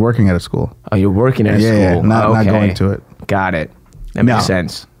when I was working at a school. Oh, you're working at a school. Yeah, not Okay. going to it. Got it. That No. makes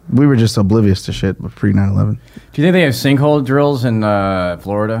sense. We were just oblivious to shit pre 9/11. Do you think they have sinkhole drills in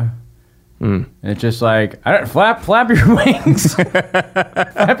Florida? And it's just like flap your wings,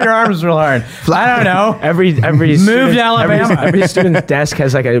 flap your arms real hard. I don't know. Every Move student- to Alabama. Every student's desk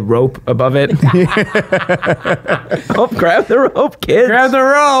has like a rope above it. Oh, grab the rope, kids. Grab the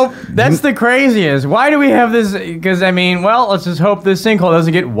rope. That's the craziest. Why do we have this? Because I mean, well, let's just hope this sinkhole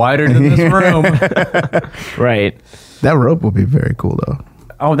doesn't get wider than this room. Right. That rope would be very cool though.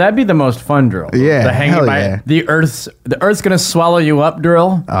 Oh, that'd be the most fun drill. Yeah, the hanging hell by yeah. the Earth's gonna swallow you up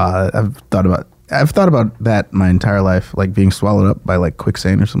drill. I've thought about that my entire life, like being swallowed up by like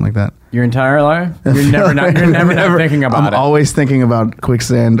quicksand or something like that. Your entire life. You're never not thinking about I'm it. always thinking about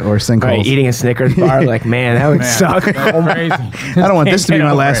quicksand or sinkholes. Right. Eating a Snickers bar, like, man, that would Man, suck. that's crazy. I don't want this to be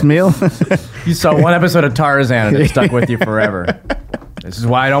my last meal. You saw one episode of Tarzan and it stuck with you forever. This is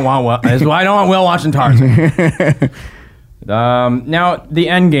why I don't want Will watching Tarzan. Now the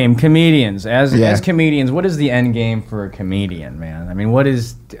end game, comedians. As comedians, what is the end game for a comedian, man? I mean, what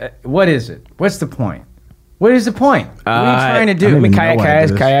is it? What's the point? What is the point? What are you trying to I do? don't even Can know why I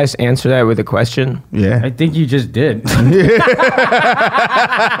do this. I answer that with a question? Yeah. I think you just did.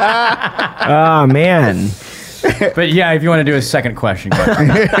 Oh, man. But yeah, if you want to do a second question, go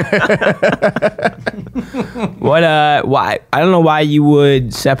ahead. Why? I don't know why you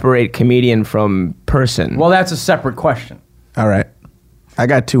would separate comedian from person. Well, that's a separate question. All right. I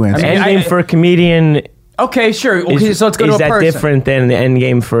got two answers. mean, end game for a comedian Okay, sure. Okay, so let's go to a is that person. different than the end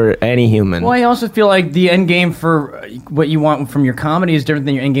game for any human? Well, I also feel like the end game for what you want from your comedy is different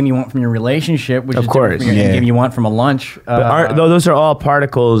than your end game you want from your relationship, which Of is different course. from your end Yeah. game you want from a lunch. But those are all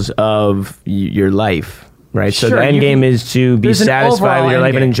particles of your life, right? So Sure, the end you game can- is to be there's an satisfied with your overall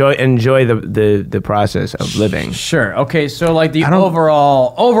life and end enjoy the process of living. Sure. Okay. So like the I don't-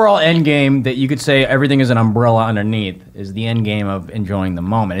 overall end game that you could say everything is an umbrella underneath is the end game of enjoying the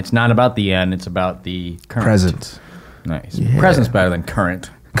moment. It's not about the end. It's about the current. Present. Nice. Yeah. Present's better than current.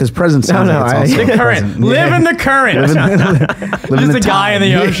 Because present sounds no, like I- it's also The current. present. Live Yeah. in the current. Live in Just the a guy in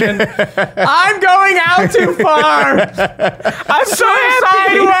the time. ocean. I'm going out too far. I'm so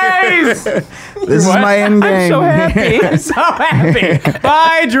sideways. This is my end game. I'm so happy. I'm so happy.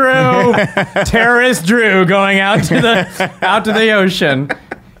 Bye, Drew. Terrorist Drew going out to the ocean.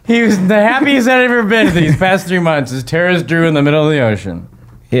 He was the happiest I've ever been these past 3 months. Is terrorist Drew in the middle of the ocean?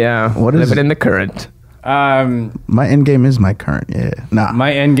 Yeah, What is living it? in the current. My end game is my current. Yeah. Nah.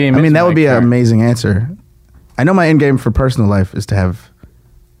 My end game. I is mean, that my would be an current. amazing answer. I know my end game for personal life is to have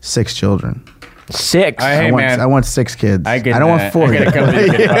 6 children. 6. Hey, man. I want 6 kids. I get don't want that. 4. I gotta come to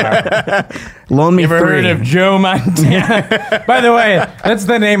you, guitar. Loan me You ever 3. heard of Joe Montana? By the way, that's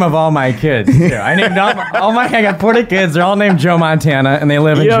the name of all my kids. Too. I named all my. I got 40 kids. They're all named Joe Montana, and they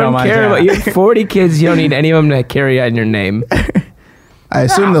live in You Joe don't Montana. care about you have 40 kids. You don't need any of them to carry out your name. I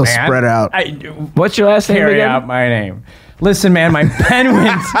assume Nah, they'll man. spread out. What's your last name Carry again? out my name. Listen, man, my pen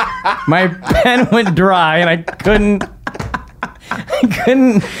went dry, and I couldn't.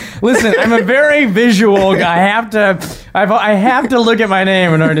 Listen, I'm a very visual guy. I have to look at my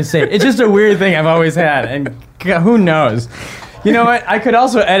name in order to say it. It's just a weird thing I've always had, and who knows? You know what? I could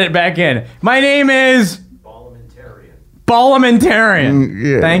also edit back in. My name is Parliamentarian.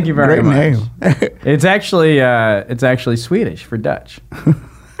 Yeah, Thank you very great much. name. It's actually Swedish for Dutch.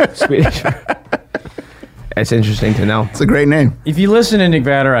 Swedish. That's interesting to know. It's a great name. If you listen to Nick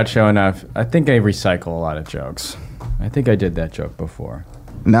Vatterott show enough, I think I recycle a lot of jokes. I think I did that joke before.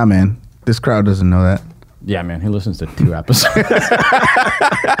 Nah, man. This crowd doesn't know that. Yeah, man, he listens to 2 episodes.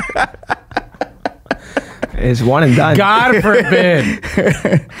 It's one and done. God forbid.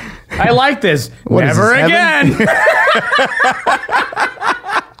 I like this. What is Never this, again.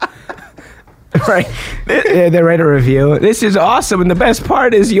 Right. They write a review. This is awesome, and the best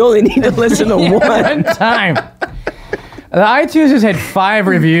part is you only need to listen to One time. The iTunes has had 5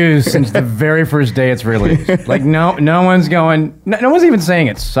 reviews since the very first day it's released. Like no one's going. No one's even saying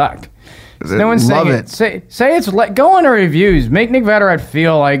it sucked. No one's Love saying it. Say it's go on to reviews. Make Nick Vatterott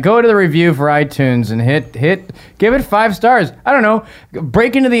feel like go to the review for iTunes and give it 5 stars. I don't know.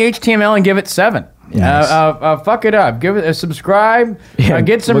 Break into the HTML and give it 7. Nice. Fuck it up. Give it a subscribe. Yeah,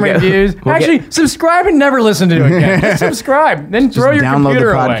 get some we'll get- reviews. we'll Actually, get- subscribe and never listen to it again. Just subscribe. Then throw your Download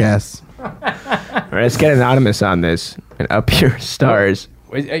computer the away. podcast. All right, let's get anonymous on this and up your stars.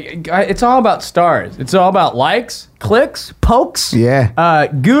 It's all about stars. It's all about likes, clicks, pokes, Yeah.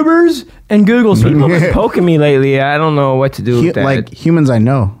 goobers, and Google People searches. have been poking me lately. I don't know what to do with that. Like humans I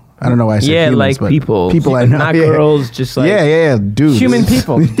know. I don't know why I said yeah, humans, like but people. People I know. Not yeah. girls, just like... yeah, dudes. Human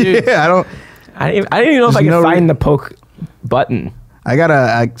people. Dude. Yeah, I didn't even know if I There's could no find the poke button. I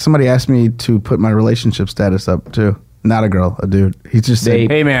got somebody asked me to put my relationship status up too. Not a girl, a dude. He just They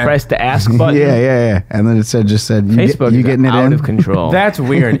said, Hey, man. press the ask button. yeah. And then it just said, Facebook you is getting it out in? of control. That's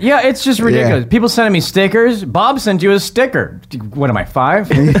weird. Yeah, it's just ridiculous. Yeah. People sending me stickers. Bob sent you a sticker. What am I, 5?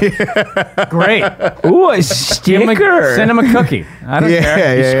 Great. Ooh, a Give him sticker. send him a cookie. I don't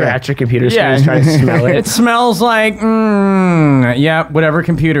care. You scratch your computer screen, Yeah. try to smell It it. smells like, whatever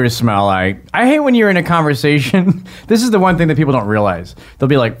computers smell like. I hate when you're in a conversation. This is the one thing that people don't realize. There'll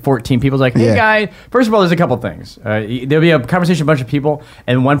be like 14 people like, hey, Yeah. guy. First of all, there's a couple things. There'll be a conversation, a bunch of people,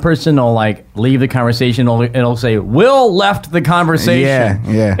 and one person will like leave the conversation. It'll say, Will left the conversation.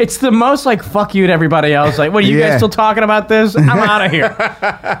 Yeah. It's the most like, fuck you to everybody else. Like, what, are you guys Yeah. still talking about this? I'm out of here.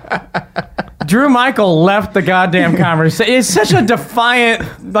 Drew Michael left the goddamn conversation. It's such a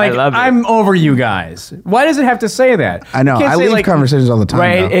defiant, like, I love it. I'm over you guys. Why does it have to say that? I know. You can't I say, leave like, conversations all the time.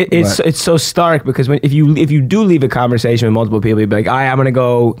 Right, though, it's but- so stark because if you do leave a conversation with multiple people, you'd be like, "All right, I'm gonna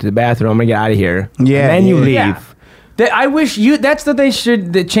go to the bathroom. I'm gonna get out of here." Yeah, and then you yeah. leave. Yeah. I wish you. That's what they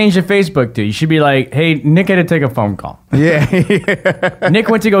should change the Facebook to. You should be like, "Hey, Nick had to take a phone call. yeah. Nick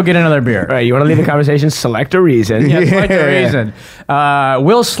went to go get another beer. Right, you want to leave a conversation? Select a reason. Yeah, that's like the Yeah. reason.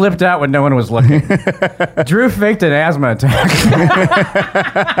 Will slipped out when no one was looking. Drew faked an asthma attack.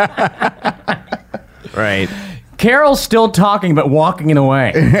 Right. Carol's still talking but walking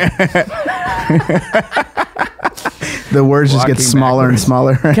away. The words just get Walking smaller and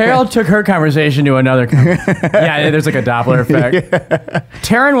smaller. Carol took her conversation to another Yeah, there's like a Doppler effect.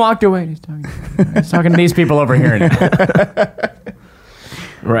 Taryn walked away. He's talking to these people over here now.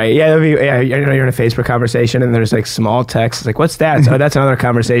 Right. Yeah. You know, you're in a Facebook conversation and there's like small text. It's like, what's that? Oh, that's another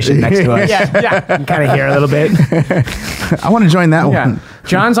conversation next to us. Yeah. You can kind of hear a little bit. I want to join that Yeah. one.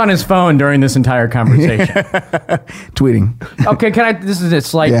 John's on his phone during this entire conversation. Tweeting. Okay, this is a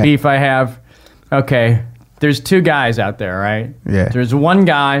slight Yeah. beef I have. Okay. There's 2 guys out there, right? Yeah. There's one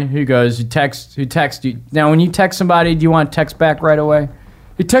guy who texts you. Now, when you text somebody, do you want to text back right away?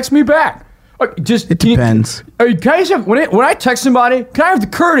 He texts me back. It depends. Can I just have, when I text somebody, can I have the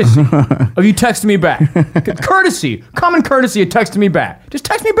courtesy of you texting me back? Courtesy, common courtesy of texting me back. Just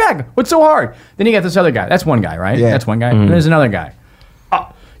text me back. What's so hard? Then you got this other guy. That's one guy, right? Yeah. That's one guy. And there's another guy.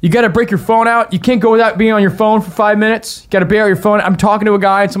 You got to break your phone out. You can't go without being on your phone for 5 minutes. You got to be on your phone. I'm talking to a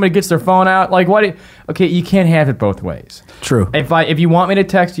guy and somebody gets their phone out. Like, what? Okay, you can't have it both ways. True. If you want me to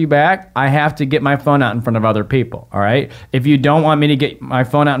text you back, I have to get my phone out in front of other people. All right. If you don't want me to get my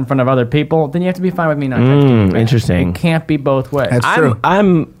phone out in front of other people, then you have to be fine with me not texting you back. Interesting. It can't be both ways. That's true.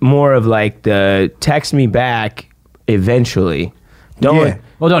 I'm more of like the text me back eventually. Yeah.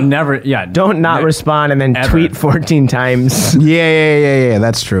 Don't not respond and then Ever. tweet 14 times. Yeah.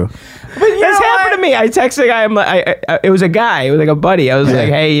 That's true. That's happened to me. I texted a guy. It was a guy. It was like a buddy. I was like,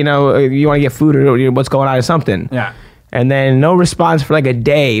 hey, you want to get food or what's going on or something. Yeah. And then no response for like a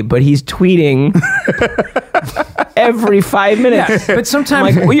day, but he's tweeting every 5 minutes. Yeah, but sometimes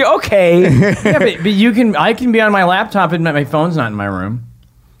I'm like, well, you're okay. yeah, but I can be on my laptop and my phone's not in my room.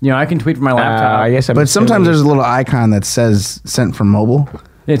 I can tweet from my laptop. I guess I'm But sometimes silly. there's a little icon that says sent from mobile.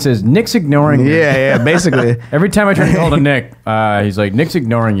 It says Nick's ignoring you. Yeah, basically. Every time I try to call to Nick, he's like, Nick's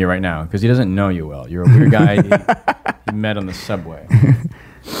ignoring you right now because he doesn't know you well. You're a weird guy he met on the subway.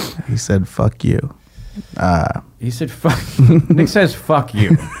 He said, fuck you. He said, "Fuck." Nick says, "Fuck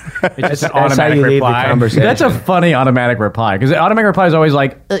you." It's just an That's how automatic you leave the reply. conversation. That's a funny automatic reply because the automatic reply is always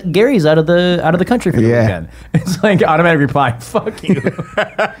like, "Gary's out of the country for the Yeah. weekend." It's like automatic reply, "Fuck you."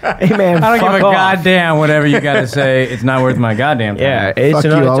 Hey man, I don't give fuck a off. goddamn whatever you got to say. It's not worth my goddamn time. Yeah, it's, Fuck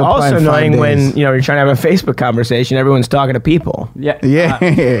you, it's I'll reply also in 5 annoying when days. you're trying to have a Facebook conversation. Everyone's talking to people. Yeah.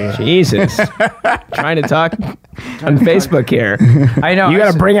 Yeah. Jesus, trying to talk on Facebook here. I know. You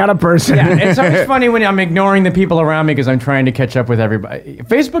got to bring out a person. Yeah, it's always funny when I'm ignoring the people around me because I'm trying to catch up with everybody.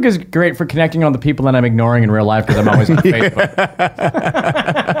 Facebook is great for connecting all the people that I'm ignoring in real life because I'm always on Facebook.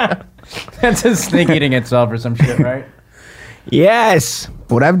 That's a snake eating itself or some shit, right? Yes.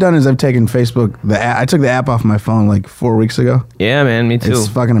 What I've done is I've taken Facebook. I took the app off my phone like 4 weeks ago. Yeah, man. Me too. It's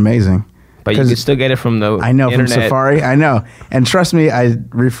fucking amazing. But you 'Cause can still get it from the I know internet. from Safari. I know, and trust me, I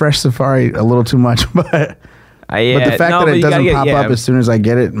refresh Safari a little too much, but Yeah, but the fact no, that but it you gotta doesn't get- pop yeah. up as soon as I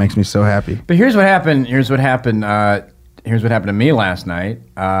get it makes me so happy. But here's what happened. Here's what happened to me last night.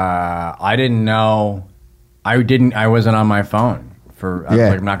 I didn't know. I wasn't on my phone I was Yeah.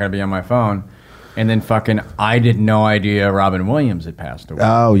 like, I'm not going to be on my phone. And then I did no idea Robin Williams had passed away.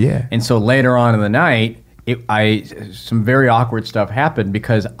 Oh yeah, And so later on in the night, some very awkward stuff happened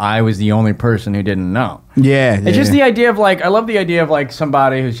because I was the only person who didn't know. yeah. It's just the idea of I love the idea of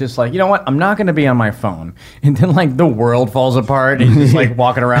somebody who's just like, you know what, I'm not going to be on my phone. And then the world falls apart and he's just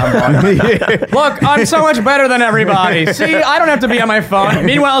walking around going, look, I'm so much better than everybody. See, I don't have to be on my phone.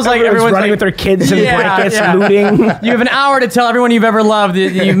 Meanwhile, it's everyone's running with their kids in Yeah, blankets, yeah. looting. You have an hour to tell everyone you've ever loved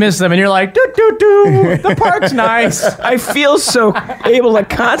that you miss them. And you're like, doo-doo-doo, the park's nice. I feel so able to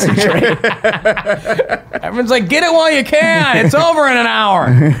concentrate. Everyone's like, get it while you can. It's over in an hour.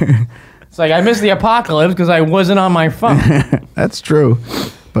 It's like, I missed the apocalypse because I wasn't on my phone. That's true,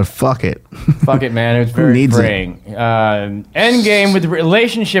 but fuck it. Fuck it, man. It was very needs it? freeing. Endgame with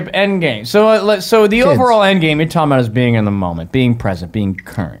relationship endgame. So the overall endgame you're talking about is being in the moment, being present, being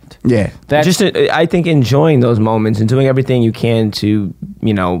current. Yeah, That's Just, I think, enjoying those moments and doing everything you can to,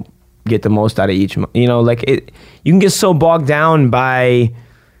 get the most out of each. You can get so bogged down by.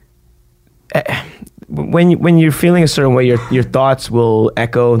 When you're feeling a certain way, your thoughts will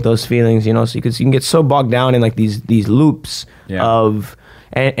echo those feelings, so you can get so bogged down in these loops of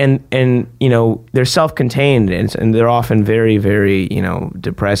and they're self-contained and they're often very, very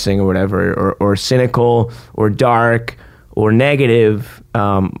depressing or whatever or cynical or dark or negative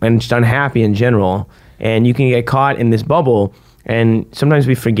and just unhappy in general, and you can get caught in this bubble. And sometimes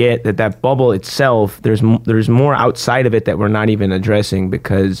we forget that bubble itself, there's more outside of it that we're not even addressing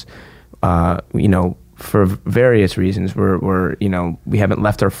because for various reasons we're we haven't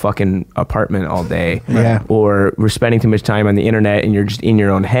left our fucking apartment all day. Yeah. Or we're spending too much time on the internet and you're just in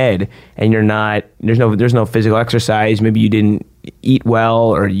your own head and you're not, there's no physical exercise. Maybe you didn't eat well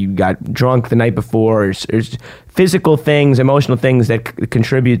or you got drunk the night before, or there's physical things, emotional things that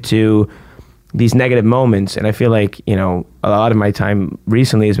contribute to these negative moments. And I feel like, a lot of my time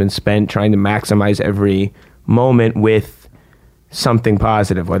recently has been spent trying to maximize every moment with something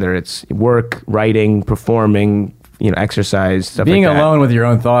positive, whether it's work, writing, performing, exercise, stuff being like that. alone with your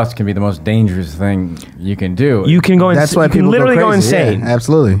own thoughts can be the most dangerous thing you can do. You can go. that's why you can people literally go go crazy. insane. Yeah,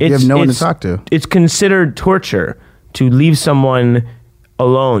 absolutely, you have no one to talk to. It's considered torture to leave someone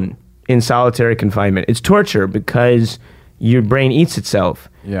alone in solitary confinement. It's torture because your brain eats itself,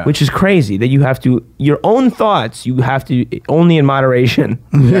 which is crazy. That you have to your own thoughts. You have to only in moderation.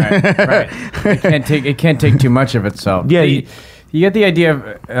 Right. It can't take too much of itself. Yeah. You get the idea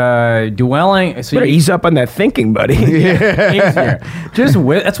of dwelling. So Better ease up on that thinking, buddy. easier.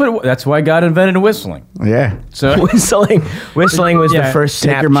 That's why God invented whistling. Yeah, So Whistling was Yeah. the first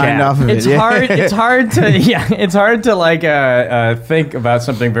take your mind Snapchat. off of it. it's Yeah. hard. It's hard to It's hard to think about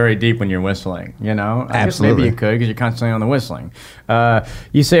something very deep when you're whistling. I guess Absolutely. maybe you could because you're constantly on the whistling.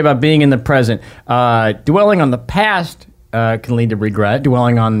 You say about being in the present, dwelling on the past. Can lead to regret.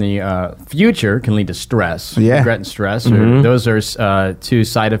 Dwelling on the future can lead to stress. Yeah. Regret and stress. Those are two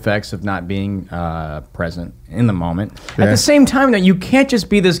side effects of not being present in the moment. At Yeah. the same time, that you can't just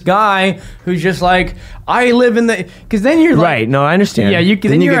be this guy who's just like, I live in the... Because then you're like... Right. No, I understand. Yeah,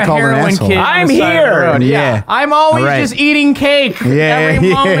 then you you're get a called an heroin asshole. kid. on I'm the side of the here. road. Yeah. I'm always Right. just eating cake Yeah, every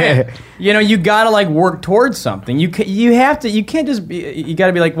yeah. moment. You gotta work towards something. You can't just be. You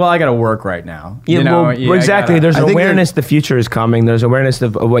gotta be like, well, I gotta work right now. Exactly. There's I think awareness the future is coming. There's awareness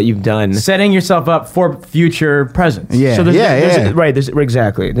of what you've done. setting yourself up for future presence. Yeah, So yeah. right.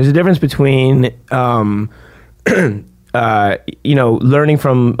 Exactly. There's a difference between, learning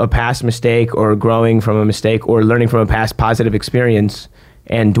from a past mistake or growing from a mistake or learning from a past positive experience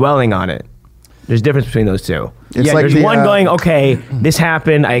and dwelling on it. There's a difference between those two. It's like there's the, one going, okay, this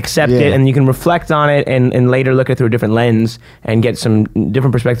happened, I accept it, and you can reflect on it and later look at it through a different lens and get some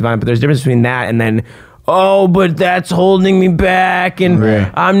different perspective on it. But there's a difference between that and then, oh, but that's holding me back, and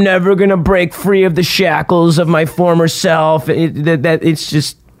I'm never gonna break free of the shackles of my former self. It's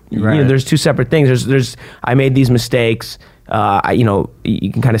just, there's two separate things. There's I made these mistakes. You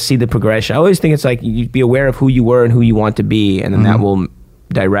can kind of see the progression. I always think it's like you be aware of who you were and who you want to be, and then that will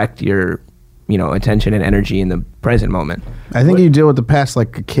direct your attention and energy in the present moment. I think you deal with the past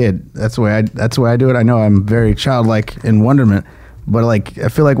like a kid. That's the way I do it. I know I'm very childlike in wonderment, but like I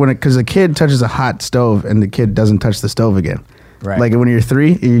feel like because a kid touches a hot stove and the kid doesn't touch the stove again. Right. Like when you're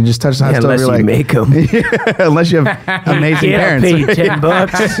 3, you just touch the hot stove. Unless you're you make them. Unless you have amazing parents. I'll pay you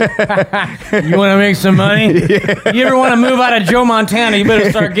 $10. You want to make some money? You ever want to move out of Joe Montana? You better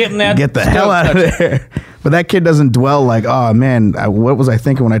start getting that. Get the hell out of there. But that kid doesn't dwell like, oh man, what was I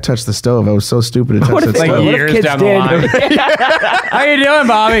thinking when I touched the stove? I was so stupid to touch the stove. Like years down the line. How you doing,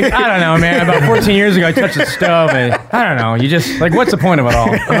 Bobby? I don't know, man. About 14 years ago, I touched the stove, and I don't know. You just like, what's the point of it all?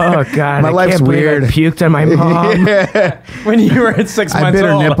 Oh God, my life's weird. I puked on my mom. When you were at 6 months bit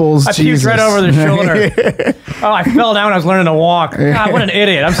her old, nipples, I puked Jesus. right over the shoulder. Oh, I fell down when I was learning to walk. God, what an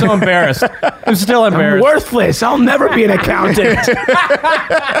idiot! I'm so embarrassed. I'm still embarrassed. Worthless. I'll never be an accountant.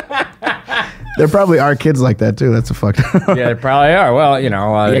 There probably are kids like that too. That's a fucked up. Yeah, there probably are. Well,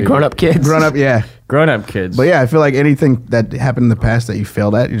 grown-up kids. Grown-up kids. But yeah, I feel like anything that happened in the past that you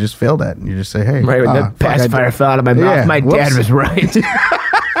failed at, you just failed at. And you just say, hey. Right, when the pacifier fell out of my mouth, Yeah, my dad was right.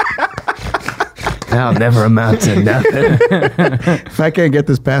 I'll never amount to nothing. If I can't get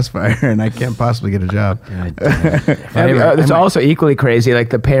this pacifier, and I can't possibly get a job. It's also equally crazy, like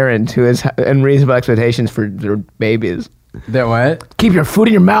the parent who has unreasonable expectations for their babies. That what? Keep your food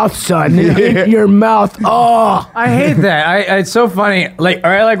in your mouth, son. In your mouth. Oh, I hate that. It's so funny. Like, or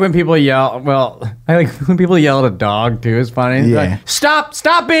I like when people yell. Well, I like when people yell at a dog too. It's funny. Yeah. Like,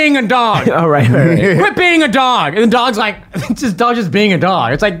 stop being a dog. oh right. Quit being a dog. And the dog's like, it's just dog just being a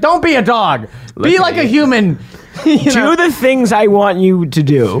dog. It's like, don't be a dog. Be like a human. Do the things I want you to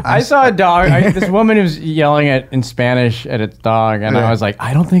do. I saw a dog. This woman was yelling in Spanish at its dog, and I was like,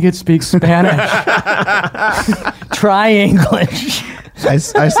 I don't think it speaks Spanish. Try English. I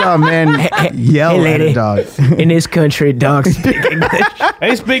saw a man yell Hey, lady. at a dog. In this country, dogs speak English.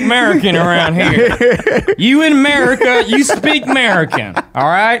 They speak American around here. You in America, you speak American. All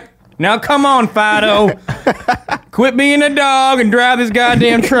right? Now come on, Fido. Quit being a dog and drive this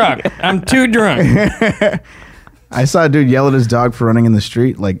goddamn truck. I'm too drunk. I saw a dude yell at his dog for running in the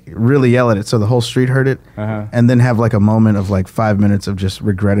street, like really yell at it so the whole street heard it, and then have like a moment of like 5 minutes of just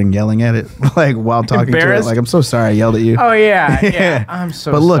regretting yelling at it, like while talking to it. Like, I'm so sorry I yelled at you. Oh, yeah. I'm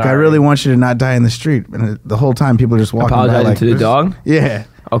so But look, sorry. I really want you to not die in the street. And the whole time people are just walking by Apologizing like, to the dog? Yeah.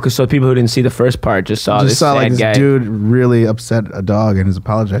 Oh, because so people who didn't see the first part just saw this like sad this guy. dude really upset a dog and is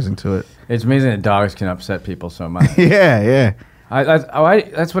apologizing to it. It's amazing that dogs can upset people so much. Yeah.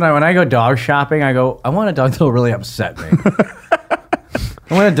 That's when I go dog shopping. I go, I want a dog that'll really upset me.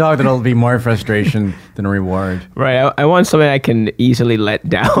 I want a dog that'll be more frustration than a reward. Right. I want something I can easily let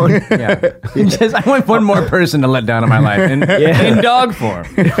down. Yeah. I want one more person to let down in my life in dog form.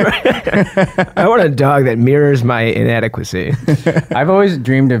 I want a dog that mirrors my inadequacy. I've always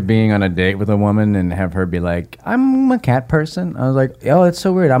dreamed of being on a date with a woman and have her be like, I'm a cat person. I was like, oh, it's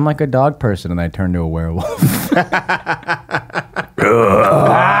so weird. I'm like a dog person. And I turned to a werewolf.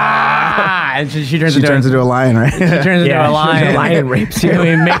 And she turns into a lion, right? She turns into a lion. A lion rapes you.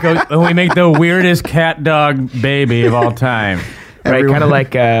 And we make the weirdest cat dog baby of all time. Right, kind of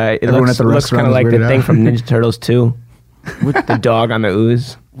like it looks kind of like the thing from Ninja Turtles 2 with the dog on the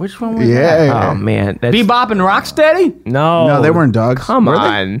ooze. Which one was that? Yeah. Oh man, Bebop and Rocksteady? No, they weren't dogs. Come Were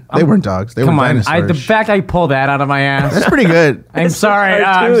on, they weren't dogs. They were dinosaurs. The fact I pulled that out of my ass. That's pretty good. I'm sorry.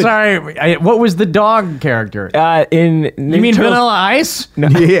 I'm sorry. What was the dog character? In You mean Vanilla Ice? No.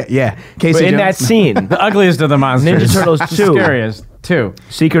 Yeah. Casey in Jones. that scene, The ugliest of the monsters. Ninja Turtles 2, Scariest. 2.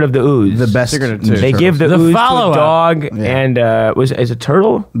 Secret of the Ooze, The best. Secret of Ninja Two. They give the The ooze to a follow-up. dog, Yeah. and is a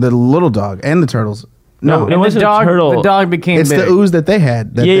turtle? The little dog and the turtles. No, it And wasn't the dog, a turtle. The dog became It's big. the ooze that they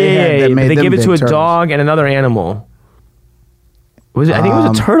had. That Yeah. That made They them give it big to a turtles. dog and another animal. Was it? I think it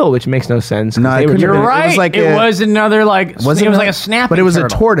was a turtle, which makes no sense. 'cause No, they it were couldn't You're have been- right. It was like it was another like. It was like a snapping But it was turtle. a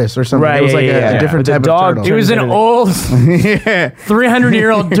tortoise or something. Right, It was like yeah. a different But the type dog of It turtle. was an old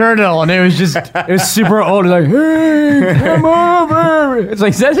 300-year-old turtle, and it was super old. It's like, hey, come over. It's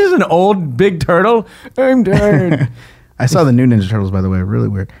like, this is an old big turtle. I'm tired. I saw the new Ninja Turtles, by the way. Really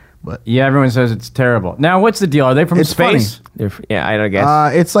weird. but Yeah, everyone says it's terrible. Now, what's the deal? Are they from It's space? Yeah, I don't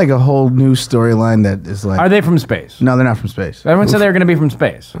guess. it's like a whole new storyline that is like. Are they from space? No, they're not from space. Everyone said they were going to be from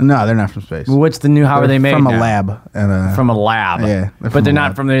space. No, they're not from space. What's the new? How are They're they made? from a now? lab? And From a lab. Yeah, they're but from they're a not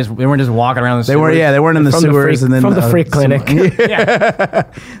lab. from. They weren't just walking around the. They were. Yeah, they weren't in the From the sewers, freak- and then from the freak clinic. Yeah.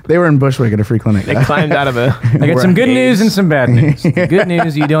 They were in Bushwick at a free clinic. They climbed out of a. I got some good AIDS. news and some bad news. The good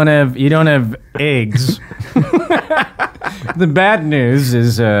news, you don't have eggs. The bad news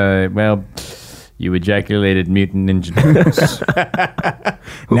is, well, you ejaculated mutant ninja turtles.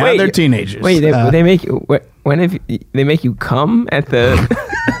 Now Wait, they're teenagers. Wait, they make you they make you come at the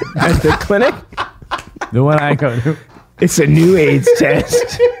at the clinic? The one I go to. It's a new AIDS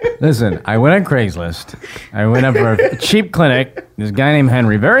test. Listen, I went on Craigslist. I went up for a cheap clinic. This guy named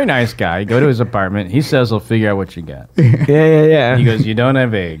Henry, very nice guy. Go to his apartment. He says he'll figure out what you got. Yeah. He goes, you don't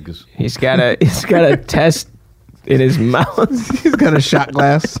have eggs. He's got a test in his mouth. He's got a shot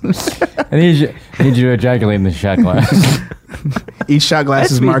glass. I need you to ejaculate in the shot glass. Each shot glass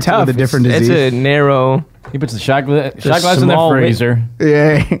That's is marked tough. with a different It's disease. a narrow. He puts the shot glass in the small freezer,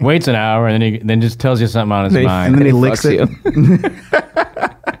 Yeah. waits an hour, and then just tells you something on his They- mind. And then he licks fucks it. you.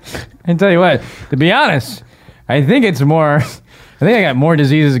 And tell you what, to be honest, I think it's more. I think I got more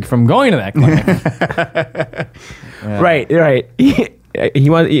diseases from going to that clinic. Right.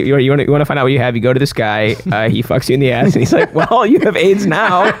 You want to find out what you have? You go to this guy. He fucks you in the ass, and he's like, "Well, you have AIDS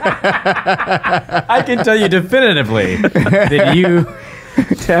now." I can tell you definitively that you.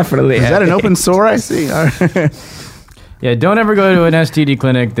 Definitely. Is that an open sore I see? Yeah, don't ever go to an STD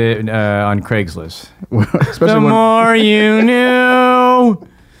clinic on Craigslist. Especially The more you knew.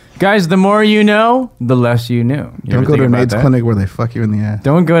 Guys, the more you know, the less you knew. You don't ever go think to an about AIDS that? clinic where they fuck you in the ass.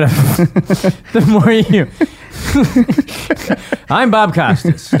 Don't go to. The more you. I'm Bob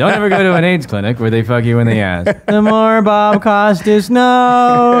Costas. Don't ever go to an AIDS clinic where they fuck you in the ass. The more Bob Costas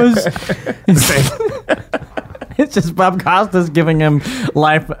knows. It's just Bob Costas giving him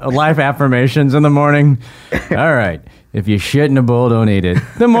life affirmations in the morning. All right. If you shit in a bowl, don't eat it.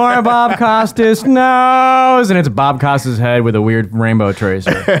 The more Bob Costas knows. And it's Bob Costas' head with a weird rainbow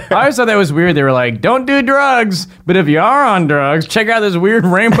tracer. I always thought that was weird. They were like, don't do drugs. But if you are on drugs, check out this weird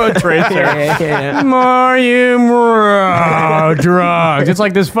rainbow tracer. Yeah. More drugs. It's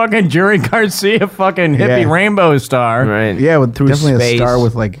like this fucking Jerry Garcia fucking hippie Yeah. rainbow star. Right. Yeah, with Through definitely space. a star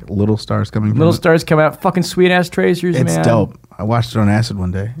with like little stars coming from Little it. stars come out. Fucking sweet ass tracers, It's man. dope. I watched it on acid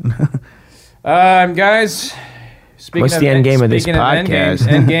one day. Guys. Speaking What's the end game of this speaking podcast?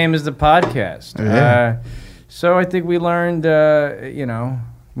 Endgame is the podcast. Yeah. So I think we learned,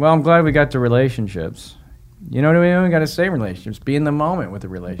 well, I'm glad we got to relationships. You know what I mean? We got to say relationships. Be in the moment with the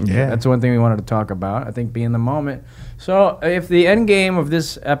relationship. Yeah. That's one thing we wanted to talk about. I think be in the moment. So if the end game of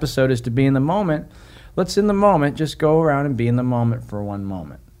this episode is to be in the moment, let's in the moment just go around and be in the moment for one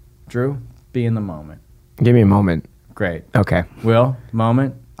moment. Drew, be in the moment. Give me a moment. Great. Okay. Will,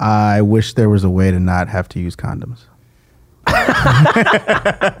 moment. I wish there was a way to not have to use condoms.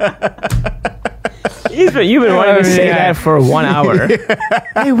 You've been wanting to say that for 1 hour.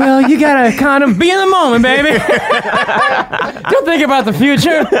 Hey, Will, you got a condom. Be in the moment, baby. Don't think about the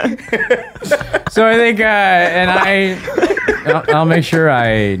future. So I think, I'll make sure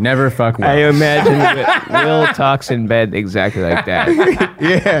I never fuck Will. I imagine that Will talks in bed exactly like that.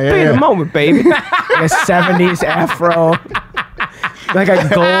 Yeah, Be in the moment, baby. Like a 70s afro. Like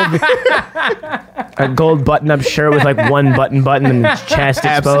a gold button-up shirt with like one button and his chest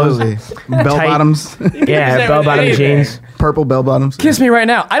exposed. Absolutely. Bell Tight. bottoms. Yeah, bell-bottom jeans. Purple bell bottoms. Kiss me right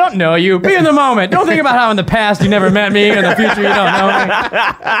now. I don't know you. Be in the moment. Don't think about how in the past you never met me or in the future you don't know me.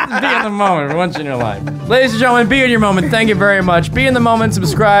 Just be in the moment for once in your life. Ladies and gentlemen, be in your moment. Thank you very much. Be in the moment.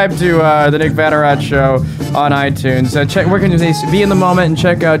 Subscribe to the Nick Vatterott Show on iTunes. Check. Where can they be in the moment and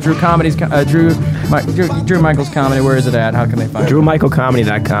check out Drew Michael's comedy? Where is it at? How can they find it?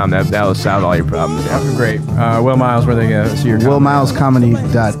 DrewMichaelComedy.com. That'll solve all your problems. Yeah. Great. Will Miles, where they go see your comedy?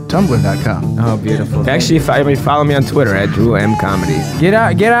 WillMilesComedy.tumblr.com. Oh, beautiful. Actually, follow me on Twitter at Drew M Comedy. Get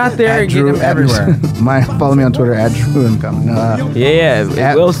out there. Get them everywhere. Follow me on Twitter at Drew M Comedy.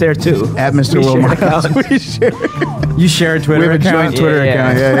 Yeah. Will's there too. At Mr. We Will share Miles. accounts. We share. You share a We Twitter have a account? joint Twitter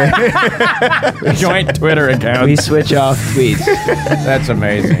Yeah, account. Yeah. Joint Twitter account. We switch off tweets. That's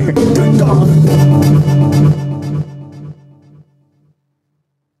amazing.